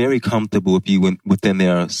very comfortable with you within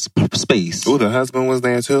their space. Oh, the husband was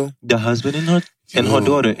there too? The husband and her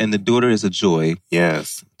daughter, and the daughter is a joy.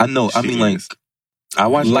 Yes. I know. I mean, like, I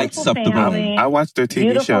watched lights up the room. I watched their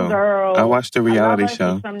TV show. Girl. I watched the reality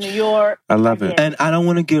show. She's from New York. I love it. And I don't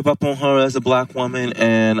want to give up on her as a black woman.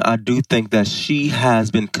 And I do think that she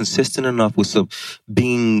has been consistent enough with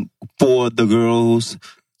being for the girls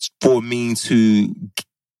for me to,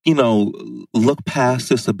 look past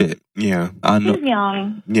this a bit. Yeah. I know. She's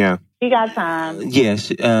young. Yeah. She got time. Yeah.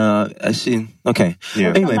 She okay. Yeah.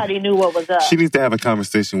 Anyway, somebody knew what was up. She needs to have a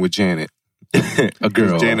conversation with Janet. A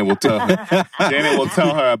girl. Janet will tell her. Janet will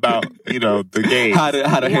tell her about the gays. How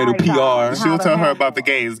to handle PR. She will tell her about the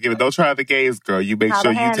gays. Don't try the gays, girl. You make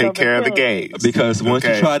sure you take care of the gays. Because once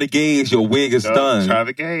you try the gays, your wig is done. Try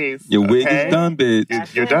the gays. Your wig is done,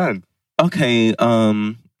 bitch. You're done. Okay.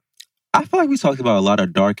 I feel like we talked about a lot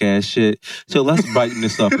of dark ass shit. So let's brighten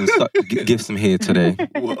this up and give some head today.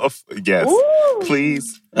 Well, yes,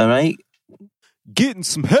 please. All right. Getting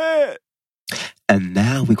some head. And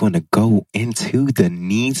now we're going to go into the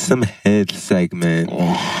Need Some Head segment.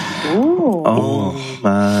 Oh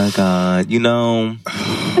my God.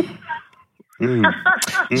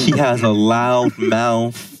 She has a loud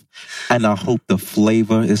mouth, and I hope the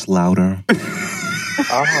flavor is louder.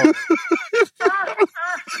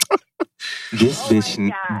 This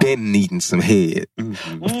bitch been needing some head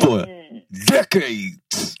for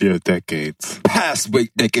decades. Yeah, decades. Past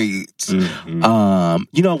decades.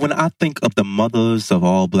 Mm-hmm. When I think of the mothers of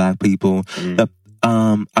all black people,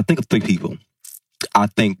 I think of three people. I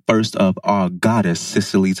think first of our goddess,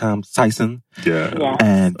 Cicely Tyson. Yeah.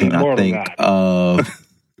 And then I think of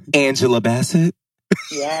Angela Bassett.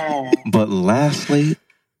 Yeah. But lastly,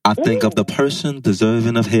 I think of the person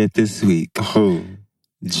deserving of head this week. Who?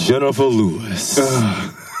 Jennifer Lewis.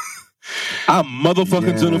 I'm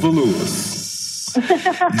motherfucking Jennifer Lewis.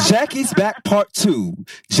 Jackie's Back Part 2.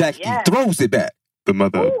 Jackie throws it back. The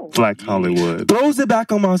mother of Black Hollywood. Throws it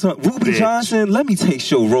back on my son. Ruby Johnson, let me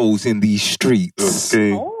take your roles in these streets.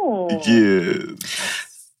 Okay. Yeah.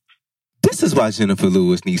 This is why Jennifer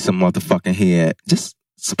Lewis needs some motherfucking head. Just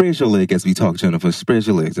spread your leg as we talk, Jennifer. Spread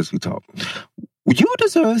your legs as we talk. You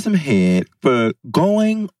deserve some head for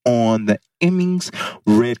going on the Emmys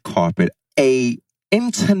red carpet, a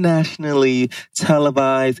internationally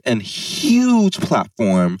televised and huge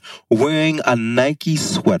platform, wearing a Nike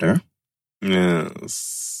sweater.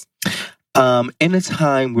 Yes. In a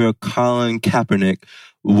time where Colin Kaepernick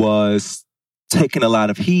was taking a lot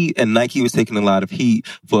of heat and Nike was taking a lot of heat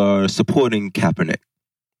for supporting Kaepernick.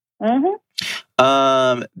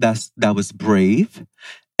 That was brave.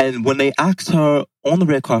 And when they asked her on the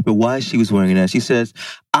red carpet why she was wearing that, she says,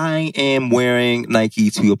 I am wearing Nike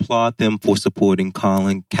to applaud them for supporting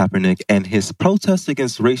Colin Kaepernick and his protest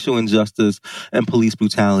against racial injustice and police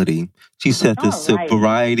brutality. She said this to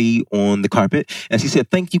Variety on the carpet. And she said,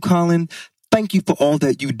 thank you, Colin. Thank you for all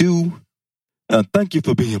that you do. Thank you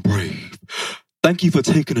for being brave. Thank you for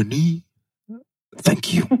taking a knee.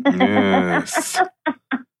 Thank you. Yes.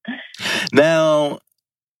 Now,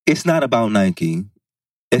 it's not about Nike.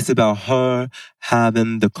 It's about her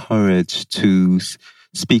having the courage to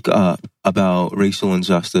speak up about racial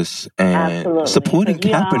injustice and supporting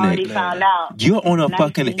Kaepernick. You're on a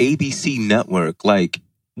fucking ABC network.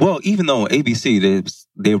 Even though ABC,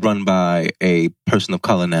 they're run by a person of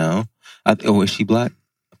color now. Is she black?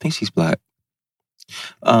 I think she's black.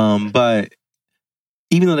 But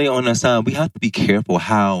even though they're on that side, we have to be careful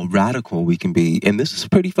how radical we can be. And this is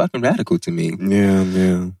pretty fucking radical to me.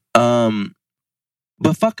 Yeah.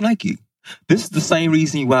 But fuck Nike. This is the same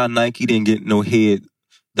reason why Nike didn't get no head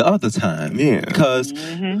the other time. Yeah. Because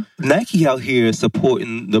Nike out here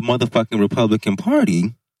supporting the motherfucking Republican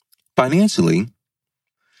Party financially.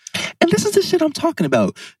 And this is the shit I'm talking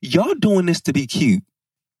about. Y'all doing this to be cute.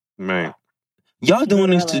 Man. Y'all doing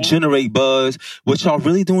this to generate buzz. What y'all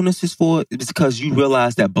really doing this is for is because you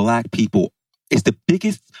realize that black people is the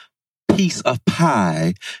biggest piece of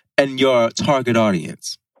pie in your target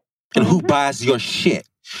audience. And who buys your shit?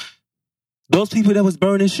 Those people that was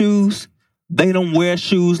burning shoes, they don't wear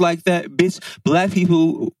shoes like that, bitch. Black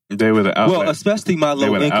people, they were the outlet. Well, especially my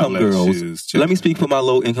low income girls. Let me speak for my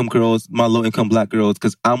low income girls, my low income black girls,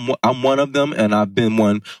 because I'm one of them, and I've been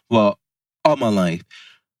one for all my life.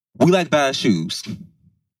 We like buying shoes.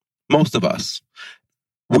 Most of us.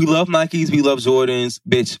 We love Nikes. We love Jordans.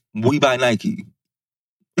 Bitch, we buy Nike.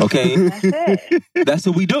 Okay? That's it. That's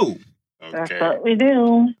what we do. That's what we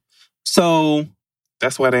do. So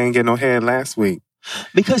that's why they ain't get no head last week.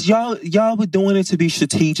 Because y'all were doing it to be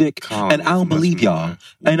strategic, Colin and I don't is much believe y'all. more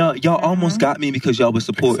And y'all almost got me because y'all were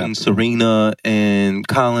supporting acceptable. Serena and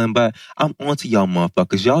Colin, but I'm onto y'all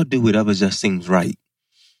motherfuckers. Y'all do whatever just seems right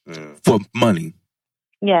for money.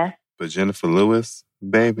 Yes. But Jennifer Lewis,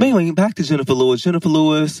 baby. But anyway, back to Jennifer Lewis. Jennifer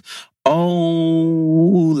Lewis,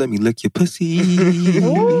 oh, let me lick your pussy.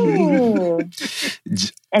 Ooh.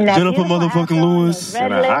 And that Jennifer beautiful motherfucking afro on Lewis. those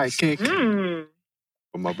red And a high lips. kick Mm.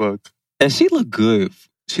 for my book. And she looked good.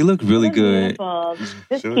 She looked really Look good. beautiful.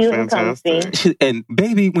 Just She looks cute and comfy. fantastic. And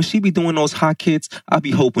baby, when she be doing those hot kicks, I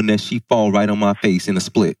be hoping that she fall right on my face in a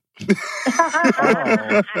split.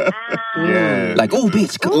 Yeah. Like, oh,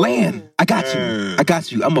 bitch, land. I got you. I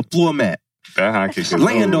got you. I'm a floor mat. That high kick is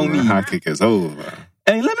Land over. on me. That high kick is over.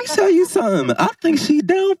 Hey, let me tell you something. I think she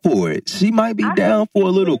down for it. She might be down for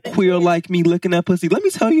a little queer like me looking at pussy. Let me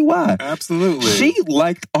tell you why. Absolutely. She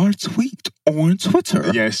liked our tweet on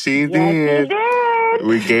Twitter. Yes, she Yes, did. she did.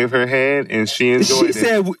 We gave her head and she enjoyed She it.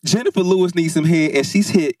 said Jennifer Lewis needs some head, and she's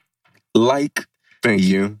hit like. Thank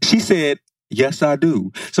you. She said, yes, I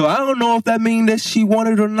do. So I don't know if that means that she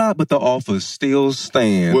wanted it or not, but the offer still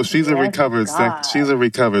stands. Well, she's a Yes, recovered God. she's a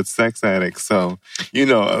recovered sex addict. So,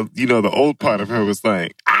 the old part of her was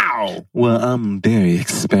like, ow. Well, I'm very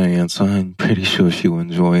experienced, so I'm pretty sure she'll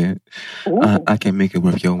enjoy it. I can make it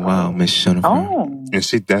worth your while, Miss Jennifer. Oh. And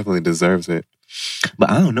she definitely deserves it. But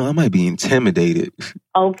I don't know. I might be intimidated.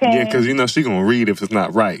 Okay. Yeah, because she gonna read if it's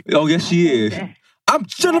not right. Oh, yes, she is. I'm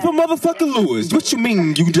Jennifer motherfucking Lewis. What you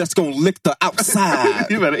mean you just gonna lick the outside?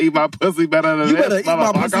 You better eat my pussy better than You that. better eat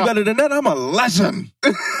my pussy better than that. I'm a legend.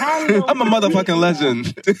 I'm a motherfucking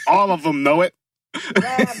legend. All of them know it.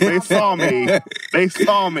 They saw me. They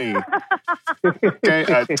saw me. Okay,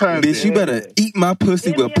 I turned Bitch, you better eat my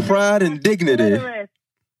pussy with pride and dignity.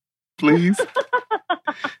 please.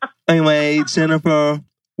 Anyway, Jennifer,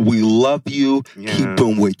 we love you. Yeah. Keep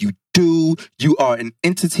doing what you do. You are an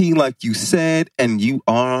entity, like you said, and you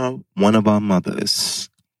are one of our mothers.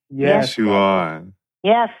 Yes, you are.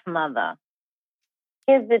 Yes, mother.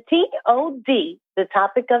 Here's the TOD, the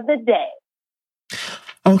topic of the day.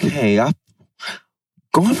 Okay,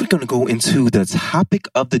 we're going to go into the topic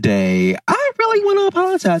of the day. I really want to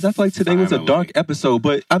apologize. I feel like today was a dark episode,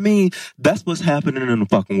 but I mean, that's what's happening in the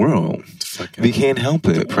fucking world. We can't help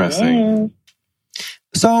it. Depressing.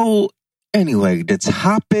 So, anyway, the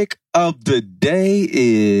topic of the day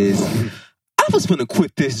is I was going to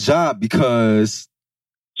quit this job because...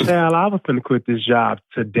 Child, I was going to quit this job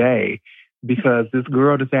today because this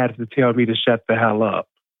girl decided to tell me to shut the hell up.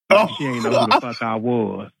 She ain't know who the fuck I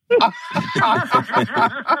was.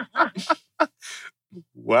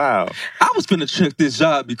 Wow. I was going to check this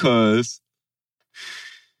job because...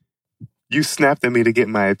 You snapped at me to get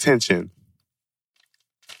my attention.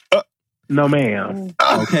 No, ma'am.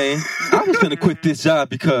 Okay? I was going to quit this job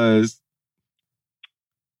because...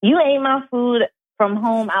 You ate my food from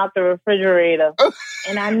home out the refrigerator,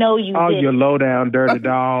 and I know you Oh, did. you low down dirty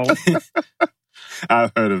dog.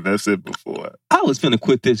 I've heard of that shit before. I was going to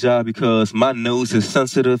quit this job because my nose is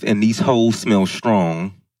sensitive and these hoes smell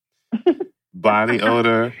strong. Body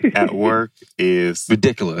odor at work is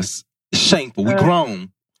Ridiculous. Shameful. We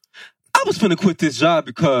grown. I was going to quit this job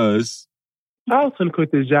because... I was going to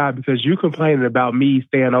quit this job because you complaining about me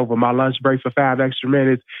staying over my lunch break for 5 extra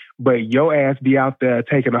minutes, but your ass be out there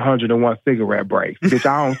taking 101 cigarette breaks. Bitch,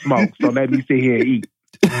 I don't smoke, so let me sit here and eat.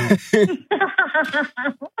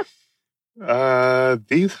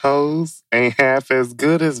 These hoes ain't half as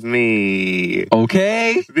good as me.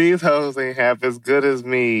 Okay? These hoes ain't half as good as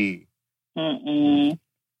me. Mm-mm.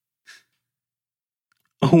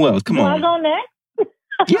 Who else? Come Do I on. go next?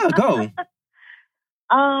 Yeah, go.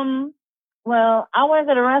 Well, I work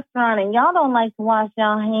at a restaurant, and y'all don't like to wash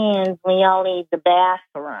y'all hands when y'all leave the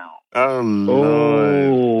bathroom. Oh,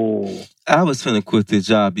 Lord. Oh. I was finna quit this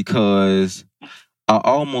job because I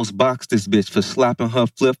almost boxed this bitch for slapping her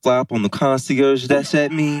flip-flop on the concierge desk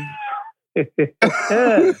at me.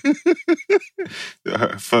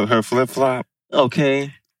 Her flip-flop.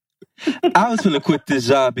 Okay? I was finna quit this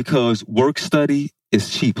job because work study is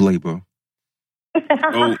cheap labor.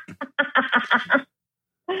 Oh,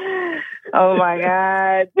 Oh my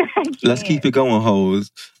God. Let's keep it going,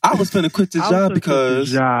 hoes. I was finna quit this I was job gonna quit this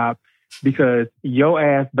because... job because your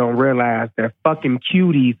ass don't realize that fucking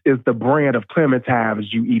Cuties is the brand of Clementines,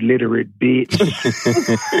 you illiterate bitch.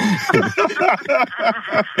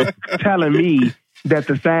 Telling me that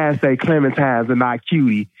the signs say Clementines are not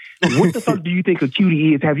cutie. What the fuck do you think a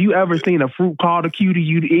cutie is? Have you ever seen a fruit called a cutie,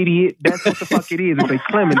 you idiot? That's what the fuck it is. It's a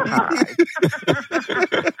Clementine.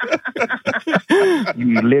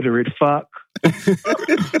 You illiterate fuck.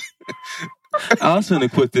 I was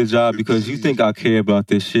finna quit this job because you think I care about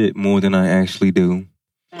this shit more than I actually do.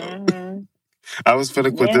 Mm-hmm. I was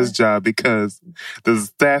finna quit this job because the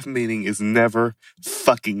staff meeting is never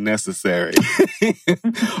fucking necessary.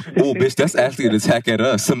 Oh, bitch, that's actually an attack at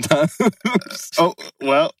us sometimes. Oh,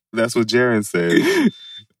 well, that's what Jaren said.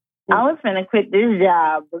 I was finna quit this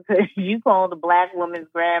job because you called a black woman's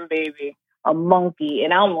grandbaby a monkey,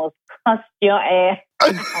 and I almost cussed your ass.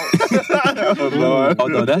 Oh, Lord. Oh,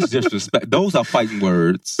 no, that's disrespect. Those are fighting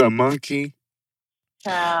words. A monkey?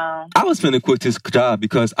 I was finna quit this job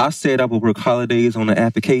because I said I would work holidays on the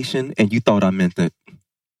application, and you thought I meant it.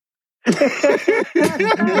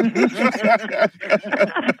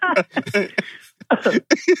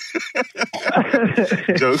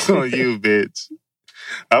 Joke's on you, bitch.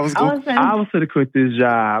 I was finna quit this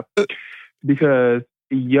job because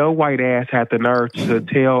your white ass had the nerve to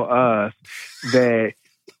tell us that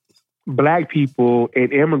black people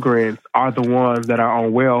and immigrants are the ones that are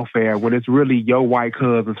on welfare when it's really your white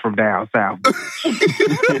cousins from down south.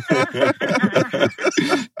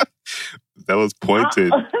 That was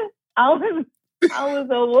pointed. I was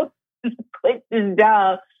almost to quit this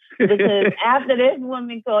job because after this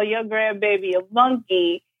woman called your grandbaby a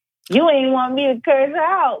monkey, you ain't want me to curse her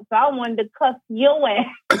out, so I wanted to cuss your ass.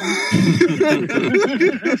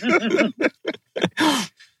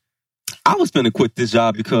 I was finna quit this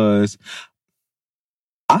job because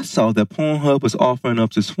I saw that Pornhub was offering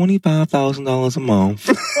up to $25,000 a month.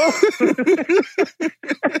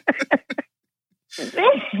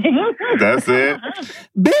 That's it?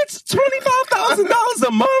 Bitch, $25,000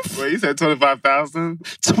 a month? Wait, you said $25,000?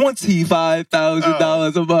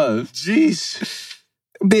 $25,000 a month. Jeez.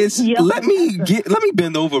 Bitch, let me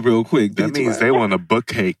bend over real quick. That means they want a book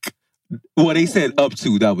cake. Well, they said up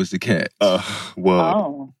to, that was the catch.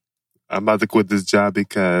 I'm about to quit this job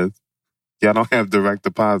because y'all don't have direct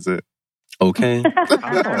deposit. Okay.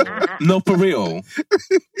 No, for real.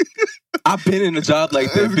 I've been in a job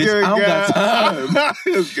like that, bitch. I don't got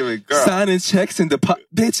time. Signing checks and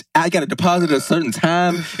bitch, I got to deposit at a certain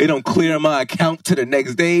time. It don't clear my account to the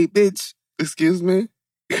next day, bitch. Excuse me?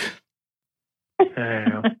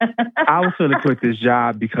 Damn. I was going to quit this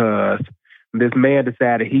job because this man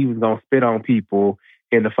decided he was going to spit on people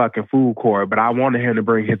in the fucking food court, but I wanted him to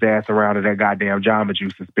bring his ass around to that goddamn Jamba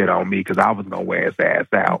Juice and spit on me because I was going to wear his ass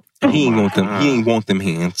out. He ain't want them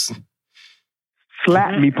hands.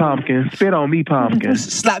 Slap me, pumpkin. Spit on me, pumpkin.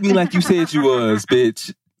 Slap me like you said you was,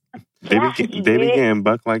 bitch. They be getting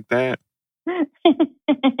bucked like that.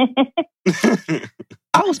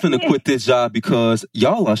 I was finna quit this job because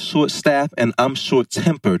y'all are short-staffed and I'm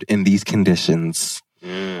short-tempered in these conditions.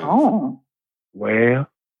 Oh. Well.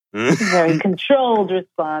 Very controlled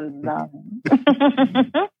response.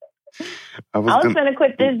 I was gonna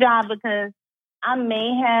quit this job because I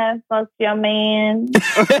may have fucked your man,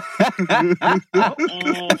 and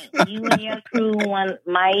you and your crew have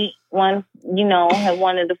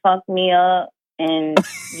wanted to fuck me up, and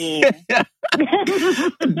yeah.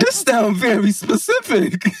 This sounds very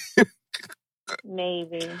specific.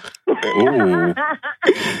 Maybe. Ooh.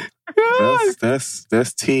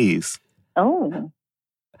 That's tease. Oh.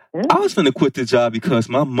 I was finna quit the job because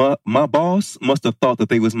my boss must have thought that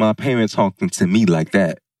they was my parents talking to me like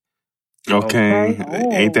that. Okay.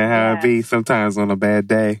 Ain't that how it be sometimes on a bad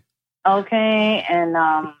day? Okay, and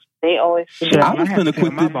they always... I was finna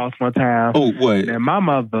quit my boss one time. Oh, what? And my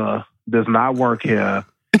mother does not work here,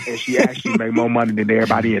 and she actually make more money than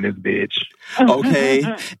everybody in this bitch. Okay,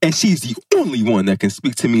 and she's the only one that can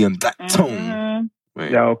speak to me in that tone.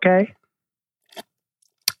 Yeah, okay.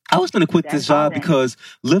 I was going to quit this job because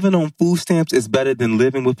living on food stamps is better than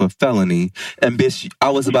living with a felony. And bitch, I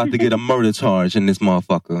was about to get a murder charge in this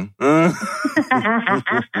motherfucker.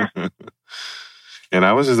 And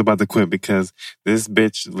I was just about to quit because this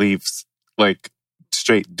bitch leaves like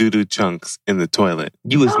straight doo-doo chunks in the toilet.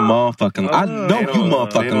 You is motherfucking... I know you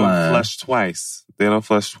motherfucking lying. They don't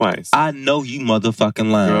flush twice. I know you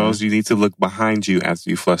motherfucking lying. Girls, you need to look behind you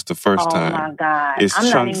after you flush the first time. Oh my God. It's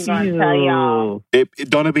I'm chunks. not even going to tell y'all.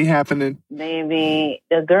 Don't it be happening? Baby,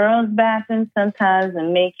 the girls' bathroom sometimes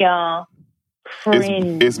and make y'all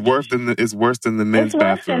cringe. It's worse than the men's bathroom. It's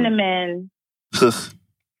worse than the men.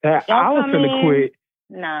 I was gonna quit.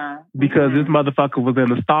 Nah. Because this motherfucker was in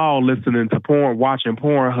the stall listening to porn, watching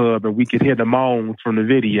Pornhub, and we could hear the moans from the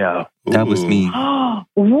video. That was me.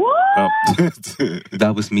 What? Oh.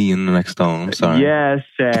 That was me in the next stall. I'm sorry. Yes,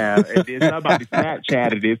 child. And then somebody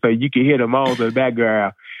Snapchatted it so you could hear the moans in the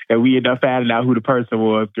background. And we ended up finding out who the person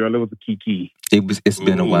was, girl. It was a Kiki. It's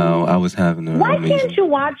been a while. I was having a Why can't you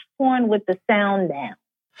watch porn with the sound down?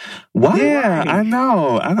 Why? Yeah, I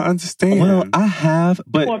know. I don't understand. Well, I have,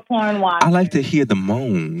 but For porn watching. I like to hear the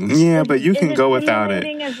moans. yeah, but you Is can it go without it.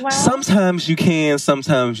 stimulating as well? Sometimes you can,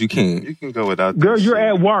 sometimes you can't. You can go without Girl, this you're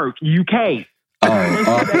shit. at work. You can't. I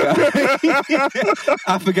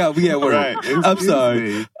forgot we at work. Right. I'm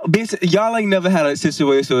sorry. Bitch, y'all ain't never had a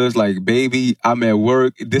situation where it's like, baby, I'm at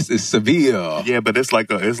work. This is severe. Yeah, but it's like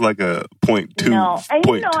a 0.2. No. And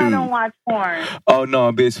you know 0.2. I don't watch porn. Oh,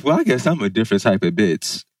 no, bitch. Well, I guess I'm a different type of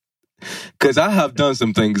bitch. Because I have done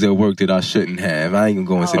some things at work that I shouldn't have. I ain't gonna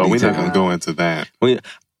go into Oh, we're detail. not gonna go into that. Well,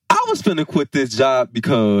 I was finna quit this job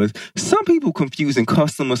because some people confusing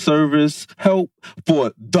customer service help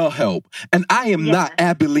for the help. And I am not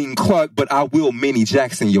Abilene Clark, but I will Minnie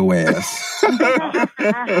Jackson your ass.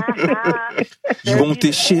 You want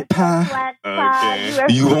this shit pie? Okay.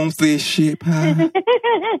 You want this shit pie?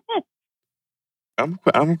 I'm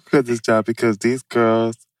gonna quit this job because these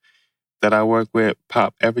girls that I work with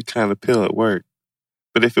pop every kind of pill at work.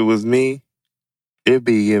 But if it was me, it'd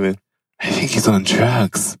be given, I think he's on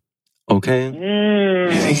drugs. Okay.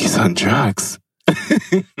 I think he's on drugs.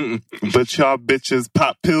 But y'all bitches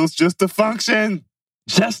pop pills just to function.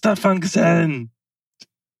 Just a function.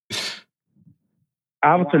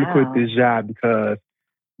 I was going to quit this job because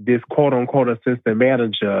this quote-unquote assistant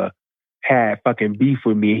manager had fucking beef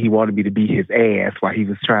with me and he wanted me to beat his ass while he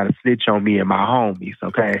was trying to snitch on me and my homies,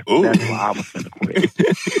 okay? Ooh. That's why I was going to quit.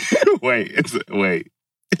 Wait.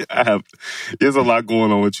 There's a lot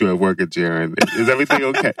going on with you at work, Jaren. Is everything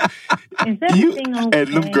okay? Is everything okay?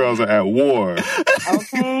 And them girls are at war.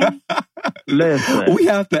 Okay. Listen. We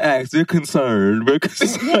have to ask. They're concerned. We're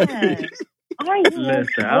concerned. Yeah. Are you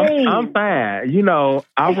Listen, okay? I'm fine. You know,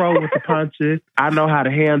 I roll with the punches. I know how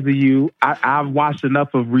to handle you. I've watched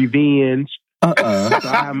enough of Revenge. So I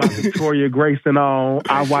have my Victoria Grayson on.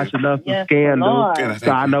 I watch enough of Scandal. Lord.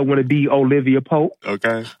 So I know when to be Olivia Pope.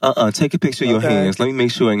 Okay. Take a picture of your hands. Let me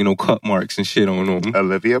make sure I ain't no cut marks and shit on them.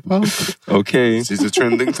 Olivia Pope. Okay. She's a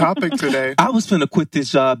trending topic today. I was finna quit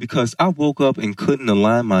this job because I woke up and couldn't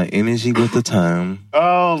align my energy with the time.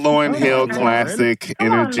 Oh, Lauryn Hill classic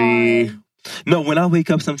energy. No, when I wake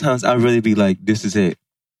up, sometimes I really be like, this is it.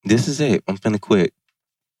 This is it. I'm finna quit.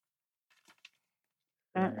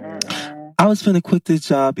 I was finna quit this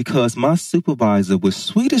job because my supervisor was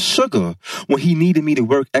sweet as sugar when he needed me to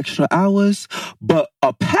work extra hours, but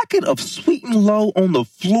a packet of Sweet and Low on the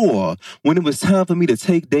floor when it was time for me to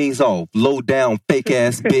take days off. Low down, fake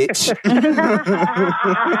ass bitch.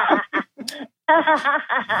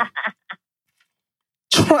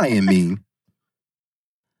 Trying me.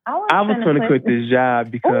 I was going to quit this job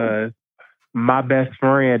because my best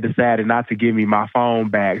friend decided not to give me my phone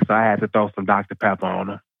back, so I had to throw some Dr. Pepper on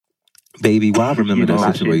her. Baby, well, I remember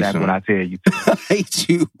that situation. That's what I tell you. I hate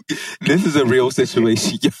you. This is a real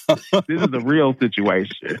situation, y'all. This is a real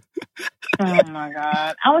situation. Oh my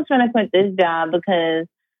God. I was trying to quit this job because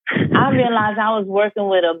I realized I was working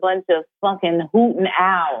with a bunch of fucking hooting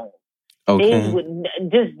owls. Okay. They would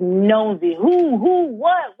just nosy. Who,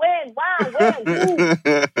 what, when, why, where, who.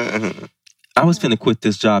 I was finna quit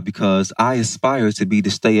this job because I aspire to be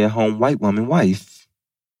the stay-at-home white woman wife.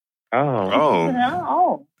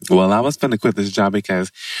 Oh. Well, I was finna quit this job because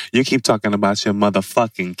you keep talking about your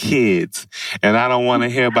motherfucking kids. And I don't want to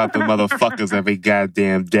hear about the motherfuckers every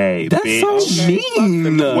goddamn day, That's bitch. so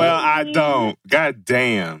mean. Well, I don't. God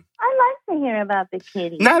damn. I like to hear about the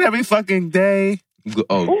kitty. Not every fucking day.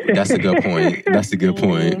 Oh, that's a good point. That's a good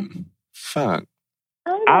point. Fuck.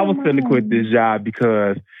 I was finna quit this job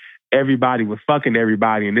because everybody was fucking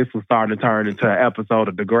everybody, and this was starting to turn into an episode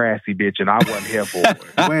of Degrassi, bitch, and I wasn't here for it.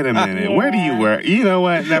 Wait a minute. Where do you work? You know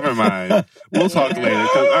what? Never mind. We'll talk later.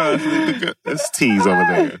 Because honestly, it's tease over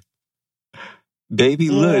there. Baby,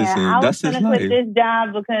 listen, I was that's his gonna life. quit this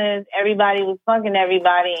job because everybody was fucking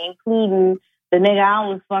everybody, including the nigga I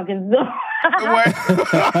was fucking.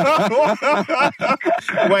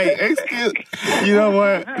 Wait, excuse. You know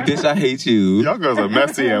what? Bitch, I hate you. Y'all girls are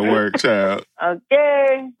messy at work, child.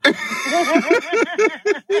 Okay.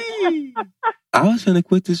 I was finna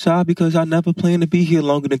quit this job because I never planned to be here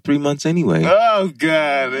longer than 3 months anyway. Oh,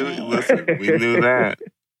 God. Listen, we knew that.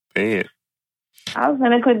 Pay it. I was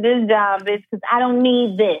gonna quit this job, bitch, because I don't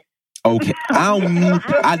need this. Okay,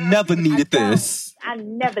 I never needed this. I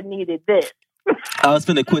never needed this. I was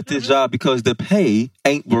finna quit this job because the pay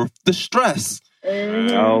ain't worth the stress.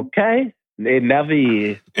 Okay. It never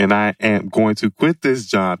is. And I am going to quit this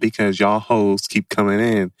job because y'all hoes keep coming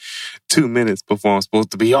in 2 minutes before I'm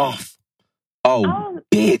supposed to be off. Oh,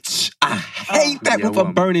 bitch. I hate that with a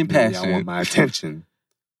burning passion. I want my attention.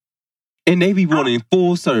 And they be wanting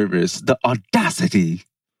full service. The audacity.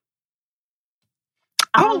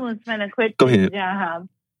 I was gonna quit Go this ahead. job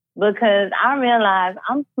because I realize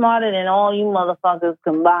I'm smarter than all you motherfuckers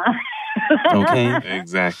combined. Okay.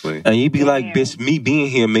 Exactly. And you be like, bitch, me being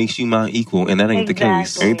here makes you my equal, and that ain't the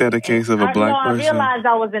case. Ain't that a case of a black I person? realized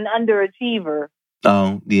I was an underachiever.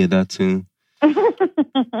 Oh, yeah, that too.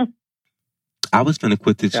 I was finna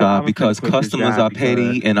quit this job because customers are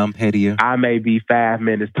petty and I'm pettier. I may be 5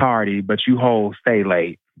 minutes tardy, but you hoes stay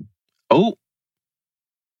late. Oh.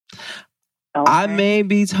 Okay. I may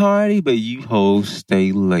be tardy, but you hoes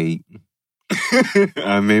stay late.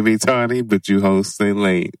 I may be tardy, but you hoes stay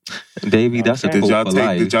late. Davey, that's a quote for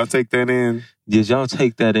life. Did y'all take that in? Did y'all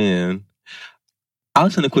take that in? I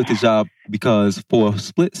was gonna quit the job because for a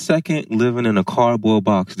split second, living in a cardboard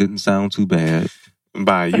box didn't sound too bad.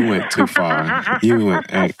 Bye. You went too far. You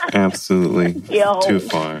went absolutely too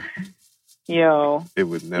far. Yo. It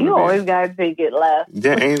would never. You always gotta take it left.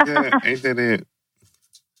 Yeah, ain't that it?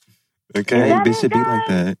 Okay. Hey, bitch, should be like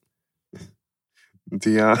that.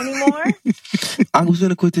 Dion. Anymore? I was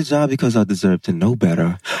gonna quit the job because I deserve to know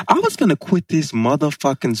better. I was gonna quit this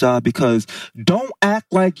motherfucking job because don't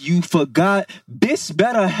act like you forgot. Bitch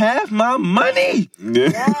better have my money.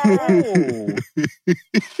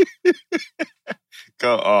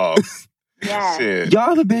 Go off. Yeah. Shit.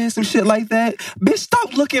 Y'all have been some shit like that. Bitch,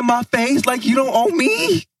 stop looking at my face like you don't owe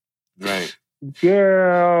me. Right.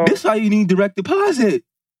 Girl. This why you need direct deposit.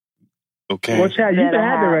 Okay. Well, Chad, you can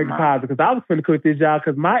have direct deposit because I was going to quit this job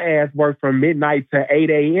because my ass worked from midnight to 8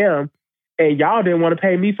 a.m. and y'all didn't want to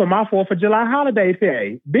pay me for my 4th of July holiday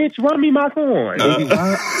pay. Bitch, run me my coin.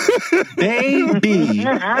 Baby.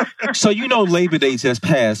 So you know Labor Day just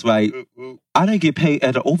passed, right? I didn't get paid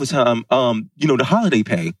at the overtime, the holiday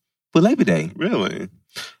pay for Labor Day. Really?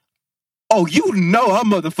 Oh, you know I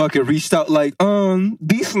motherfucking reached out like,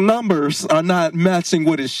 these numbers are not matching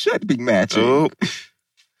what it should be matching. Oh.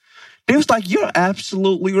 It was like, you're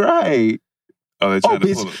absolutely right. Oh, they try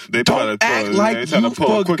to pull it. Don't act like you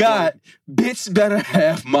forgot. Bitch better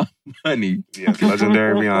have my money. Yes,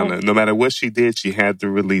 legendary Rihanna. No matter what she did, she had to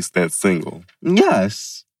release that single.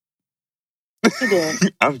 Yes. She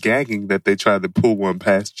did. I'm gagging that they tried to pull one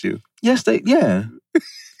past you. Yes, yeah.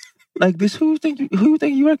 Like, bitch, who you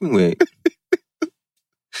think you working with?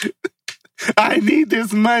 I need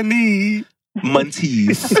this money.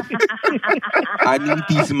 Munties. I need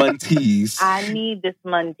these munties. I need this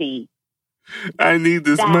money. I need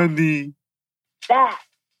this money. That.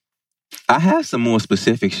 I have some more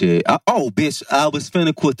specific shit. Bitch, I was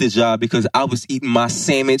finna quit this job because I was eating my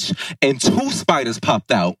sandwich and 2 spiders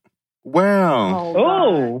popped out. Wow.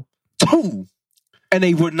 Oh. 2. And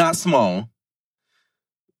they were not small.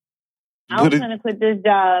 I was going to quit this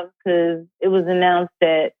job because it was announced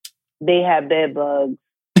that they had bed bugs.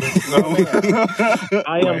 No,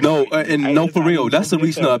 for real. That's the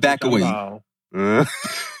reason to evacuate.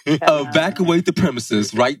 Evacuate the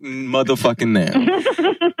premises right motherfucking now.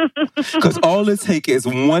 Because all it takes is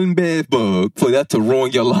one bed bug for that to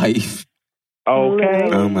ruin your life. Okay.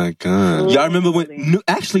 Oh my God. Y'all remember when,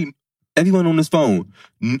 actually, everyone on this phone,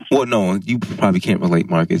 well, no, you probably can't relate,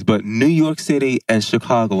 Marcus, but New York City and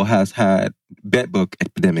Chicago has had bed bug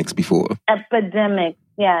epidemics before. Epidemic,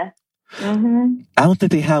 yes. Mm-hmm. I don't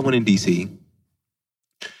think they have one in D.C.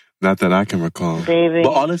 Not that I can recall. Baby. But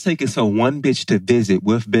all it takes is for one bitch to visit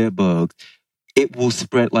with bed bugs, it will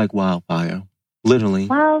spread like wildfire. Literally.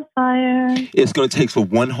 Wildfire. It's going to take for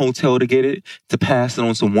one hotel to get it, to pass it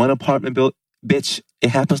on to one apartment built. Bitch, it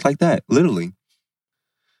happens like that. Literally.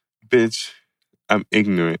 Bitch, I'm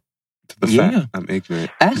ignorant to the fact. I'm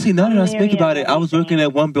ignorant. Actually, now that I think about it, I was working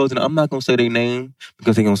at one building. I'm not going to say their name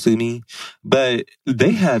because they're going to sue me. But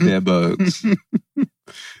they had bed bugs.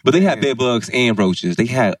 But they had bed bugs and roaches. They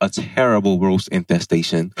had a terrible roach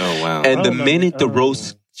infestation. Oh, wow. And the minute the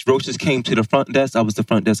roaches came to the front desk, I was the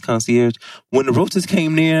front desk concierge. When the roaches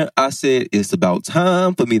came near, I said, it's about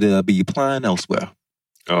time for me to be applying elsewhere.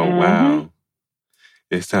 Oh, wow.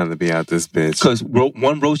 It's time to be out this bitch. Because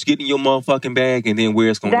one roach get in your motherfucking bag and then where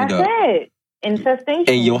it's going to end up. That's it.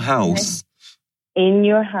 Infestation. In your house. In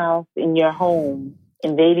your house, in your home,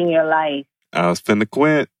 invading your life. I was finna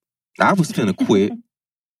quit. I was finna quit.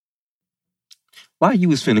 Why you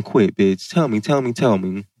was finna quit, bitch? Tell me. I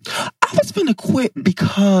was finna quit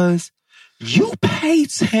because you paid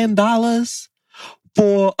 $10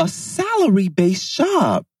 for a salary-based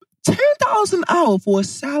job. $10 an hour for a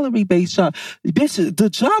salary-based job. Bitch,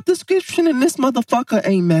 the job description in this motherfucker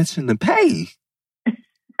ain't matching the pay.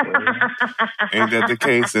 Ain't that the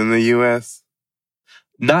case in the U.S.?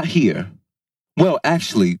 Not here. Well,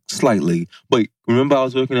 actually, slightly. But remember I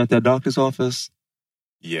was working at that doctor's office?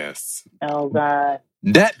 Yes. Oh, God.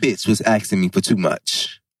 That bitch was asking me for too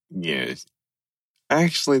much. Yes. I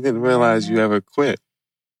actually didn't realize you ever quit.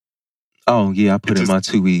 Oh, yeah, I put in my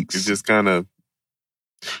 2 weeks. It's just kind of...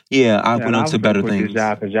 Yeah, I went on to better things. This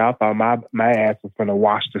job because y'all thought my ass was going to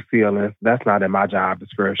wash the ceilings. That's not in my job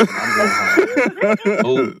description. I'm going home.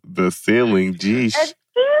 Oh, the ceiling, geez.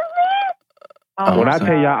 When I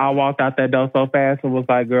tell y'all, I walked out that door so fast and was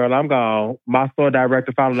like, "Girl, I'm gone." My store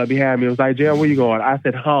director followed up behind me. Was like, "Jill, where you going?" I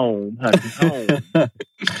said, "Home, honey, home."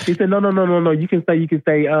 He said, "No. You can say, you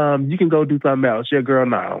can go do something else." Yeah, girl,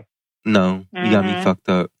 no. No, you got me fucked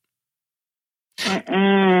up.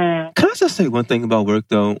 Can I just say one thing about work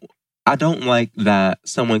though? I don't like that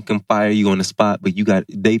someone can fire you on the spot, but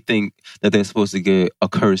they think that they're supposed to get a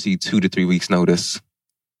courtesy 2 to 3 weeks notice.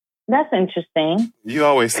 That's interesting. You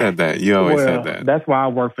always said that. Said that. That's why I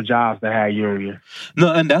work for jobs that have union.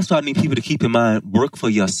 No, and that's why I need people to keep in mind, work for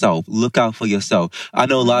yourself. Look out for yourself. I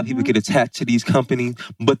know a lot of people get attached to these companies,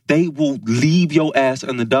 but they will leave your ass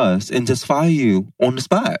in the dust and just fire you on the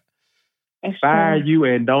spot. Fire you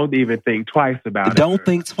and don't even think twice about it. Don't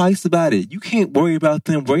think twice about it. You can't worry about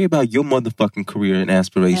them. Worry about your motherfucking career and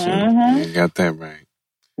aspiration. You got that right.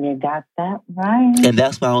 You got that right. And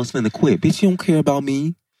that's why I was finna quit. Bitch, you don't care about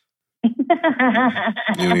me. You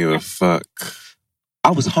don't give a fuck. I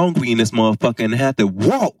was hungry in this motherfucker and had to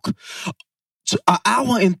walk an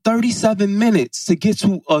hour and 37 minutes to get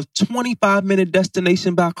to a 25-minute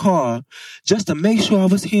destination by car just to make sure I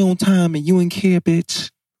was here on time and you ain't care, bitch.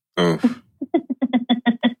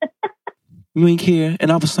 You ain't care.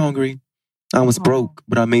 And I was hungry. I was broke,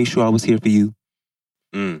 but I made sure I was here for you.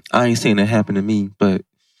 I ain't saying that happened to me, but...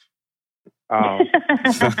 I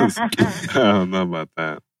don't know about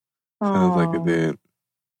that. Sounds like it did.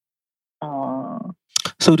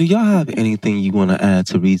 So do y'all have anything you want to add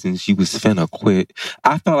to reasons you was finna quit?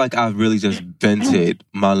 I felt like I really just vented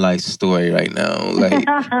my life story right now. Like,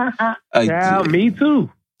 yeah, me too.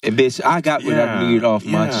 And bitch, I got what I needed off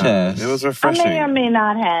my chest. It was refreshing. I may or may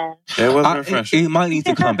not have. It was refreshing. It might need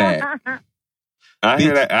to come back. I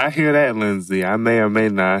hear that, Lindsay. I may or may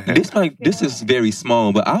not have. This is very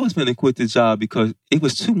small, but I was finna quit the job because it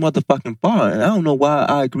was too motherfucking far, and I don't know why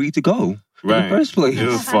I agreed to go in the first place. It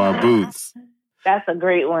was far boots. That's a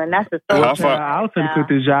great one. That's a I was finna quit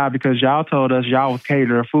this job because y'all told us y'all was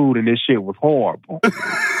catering food and this shit was horrible.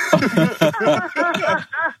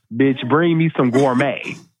 Bitch, bring me some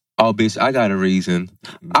gourmet. Oh, bitch, I got a reason.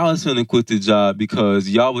 I was finna quit the job because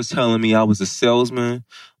y'all was telling me I was a salesman,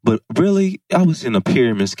 but really, I was in a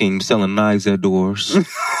pyramid scheme selling knives at doors.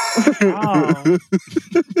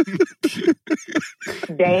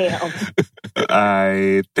 Damn.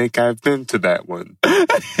 I think I've been to that one.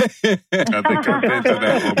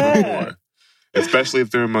 Before. Especially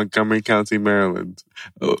if they're in Montgomery County, Maryland.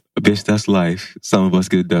 Oh, bitch, that's life. Some of us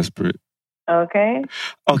get desperate. Okay.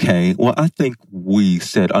 Well, I think we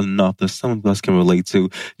said enough that some of us can relate to.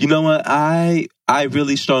 You know what? I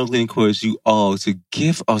really strongly encourage you all to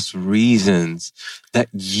give us reasons that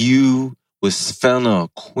you was finna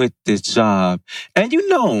quit this job. And you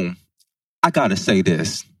know, I gotta say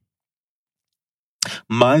this.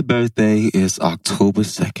 My birthday is October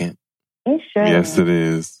 2nd. Sure? Yes, it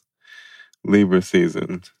is. Libra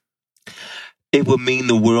season. It would mean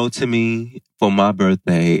the world to me for my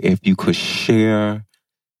birthday if you could share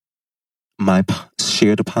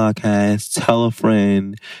the podcast, tell a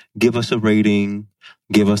friend, give us a rating,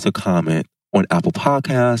 give us a comment on Apple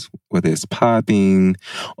Podcasts, whether it's Podbean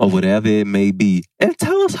or whatever it may be, and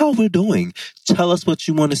tell us how we're doing. Tell us what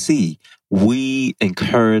you want to see. We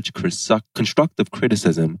encourage constructive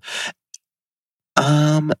criticism.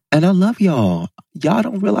 And I love y'all. Y'all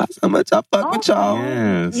don't realize how much I fuck with y'all.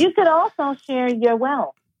 Yes. You could also share your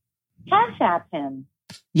wealth. Cash App him.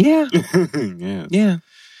 Yeah. Yes. Yeah.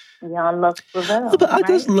 Y'all look for that. But I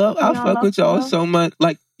just I fuck with y'all so much.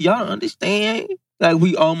 Like, y'all understand? Like,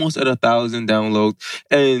 we almost at 1,000 downloads.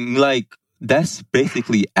 And, like, that's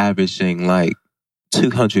basically averaging, like,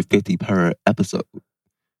 250 per episode.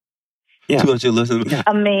 Yeah. 200 listeners. Yeah.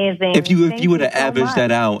 Amazing. If you were to average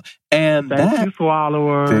that out. And thank you,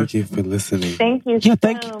 followers. Thank you for listening. Thank you. Yeah,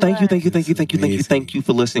 thank you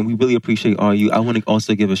for listening. We really appreciate all you. I want to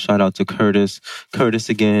also give a shout out to Curtis. Curtis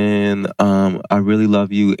again. I really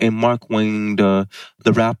love you. And Mark Wayne, the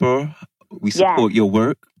rapper. We support your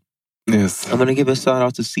work. Yes. I'm gonna give a shout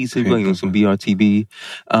out to CC Williams from BRTB.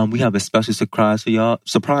 We have a special surprise for y'all.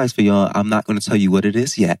 I'm not gonna tell you what it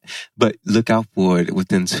is yet, but look out for it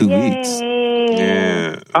within 2 weeks.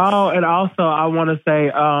 Yeah. Oh, and also I want to say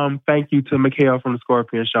thank you to Mikhail from the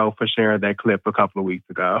Scorpion Show for sharing that clip a couple of weeks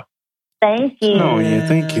ago. Thank you. Oh, yeah.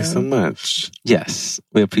 Thank you so much. Yes,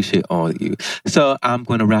 we appreciate all of you. So I'm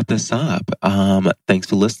going to wrap this up. Thanks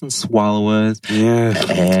for listening, swallowers. Yeah.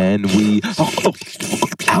 And we... Oh,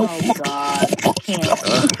 God.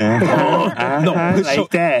 No, put like your,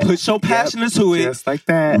 that. Put your passion into it. Just like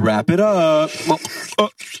that. Wrap it up. Oh.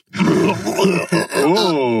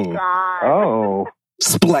 God. Oh.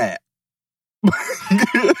 Splat.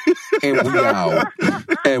 And we out.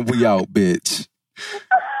 And we out, bitch.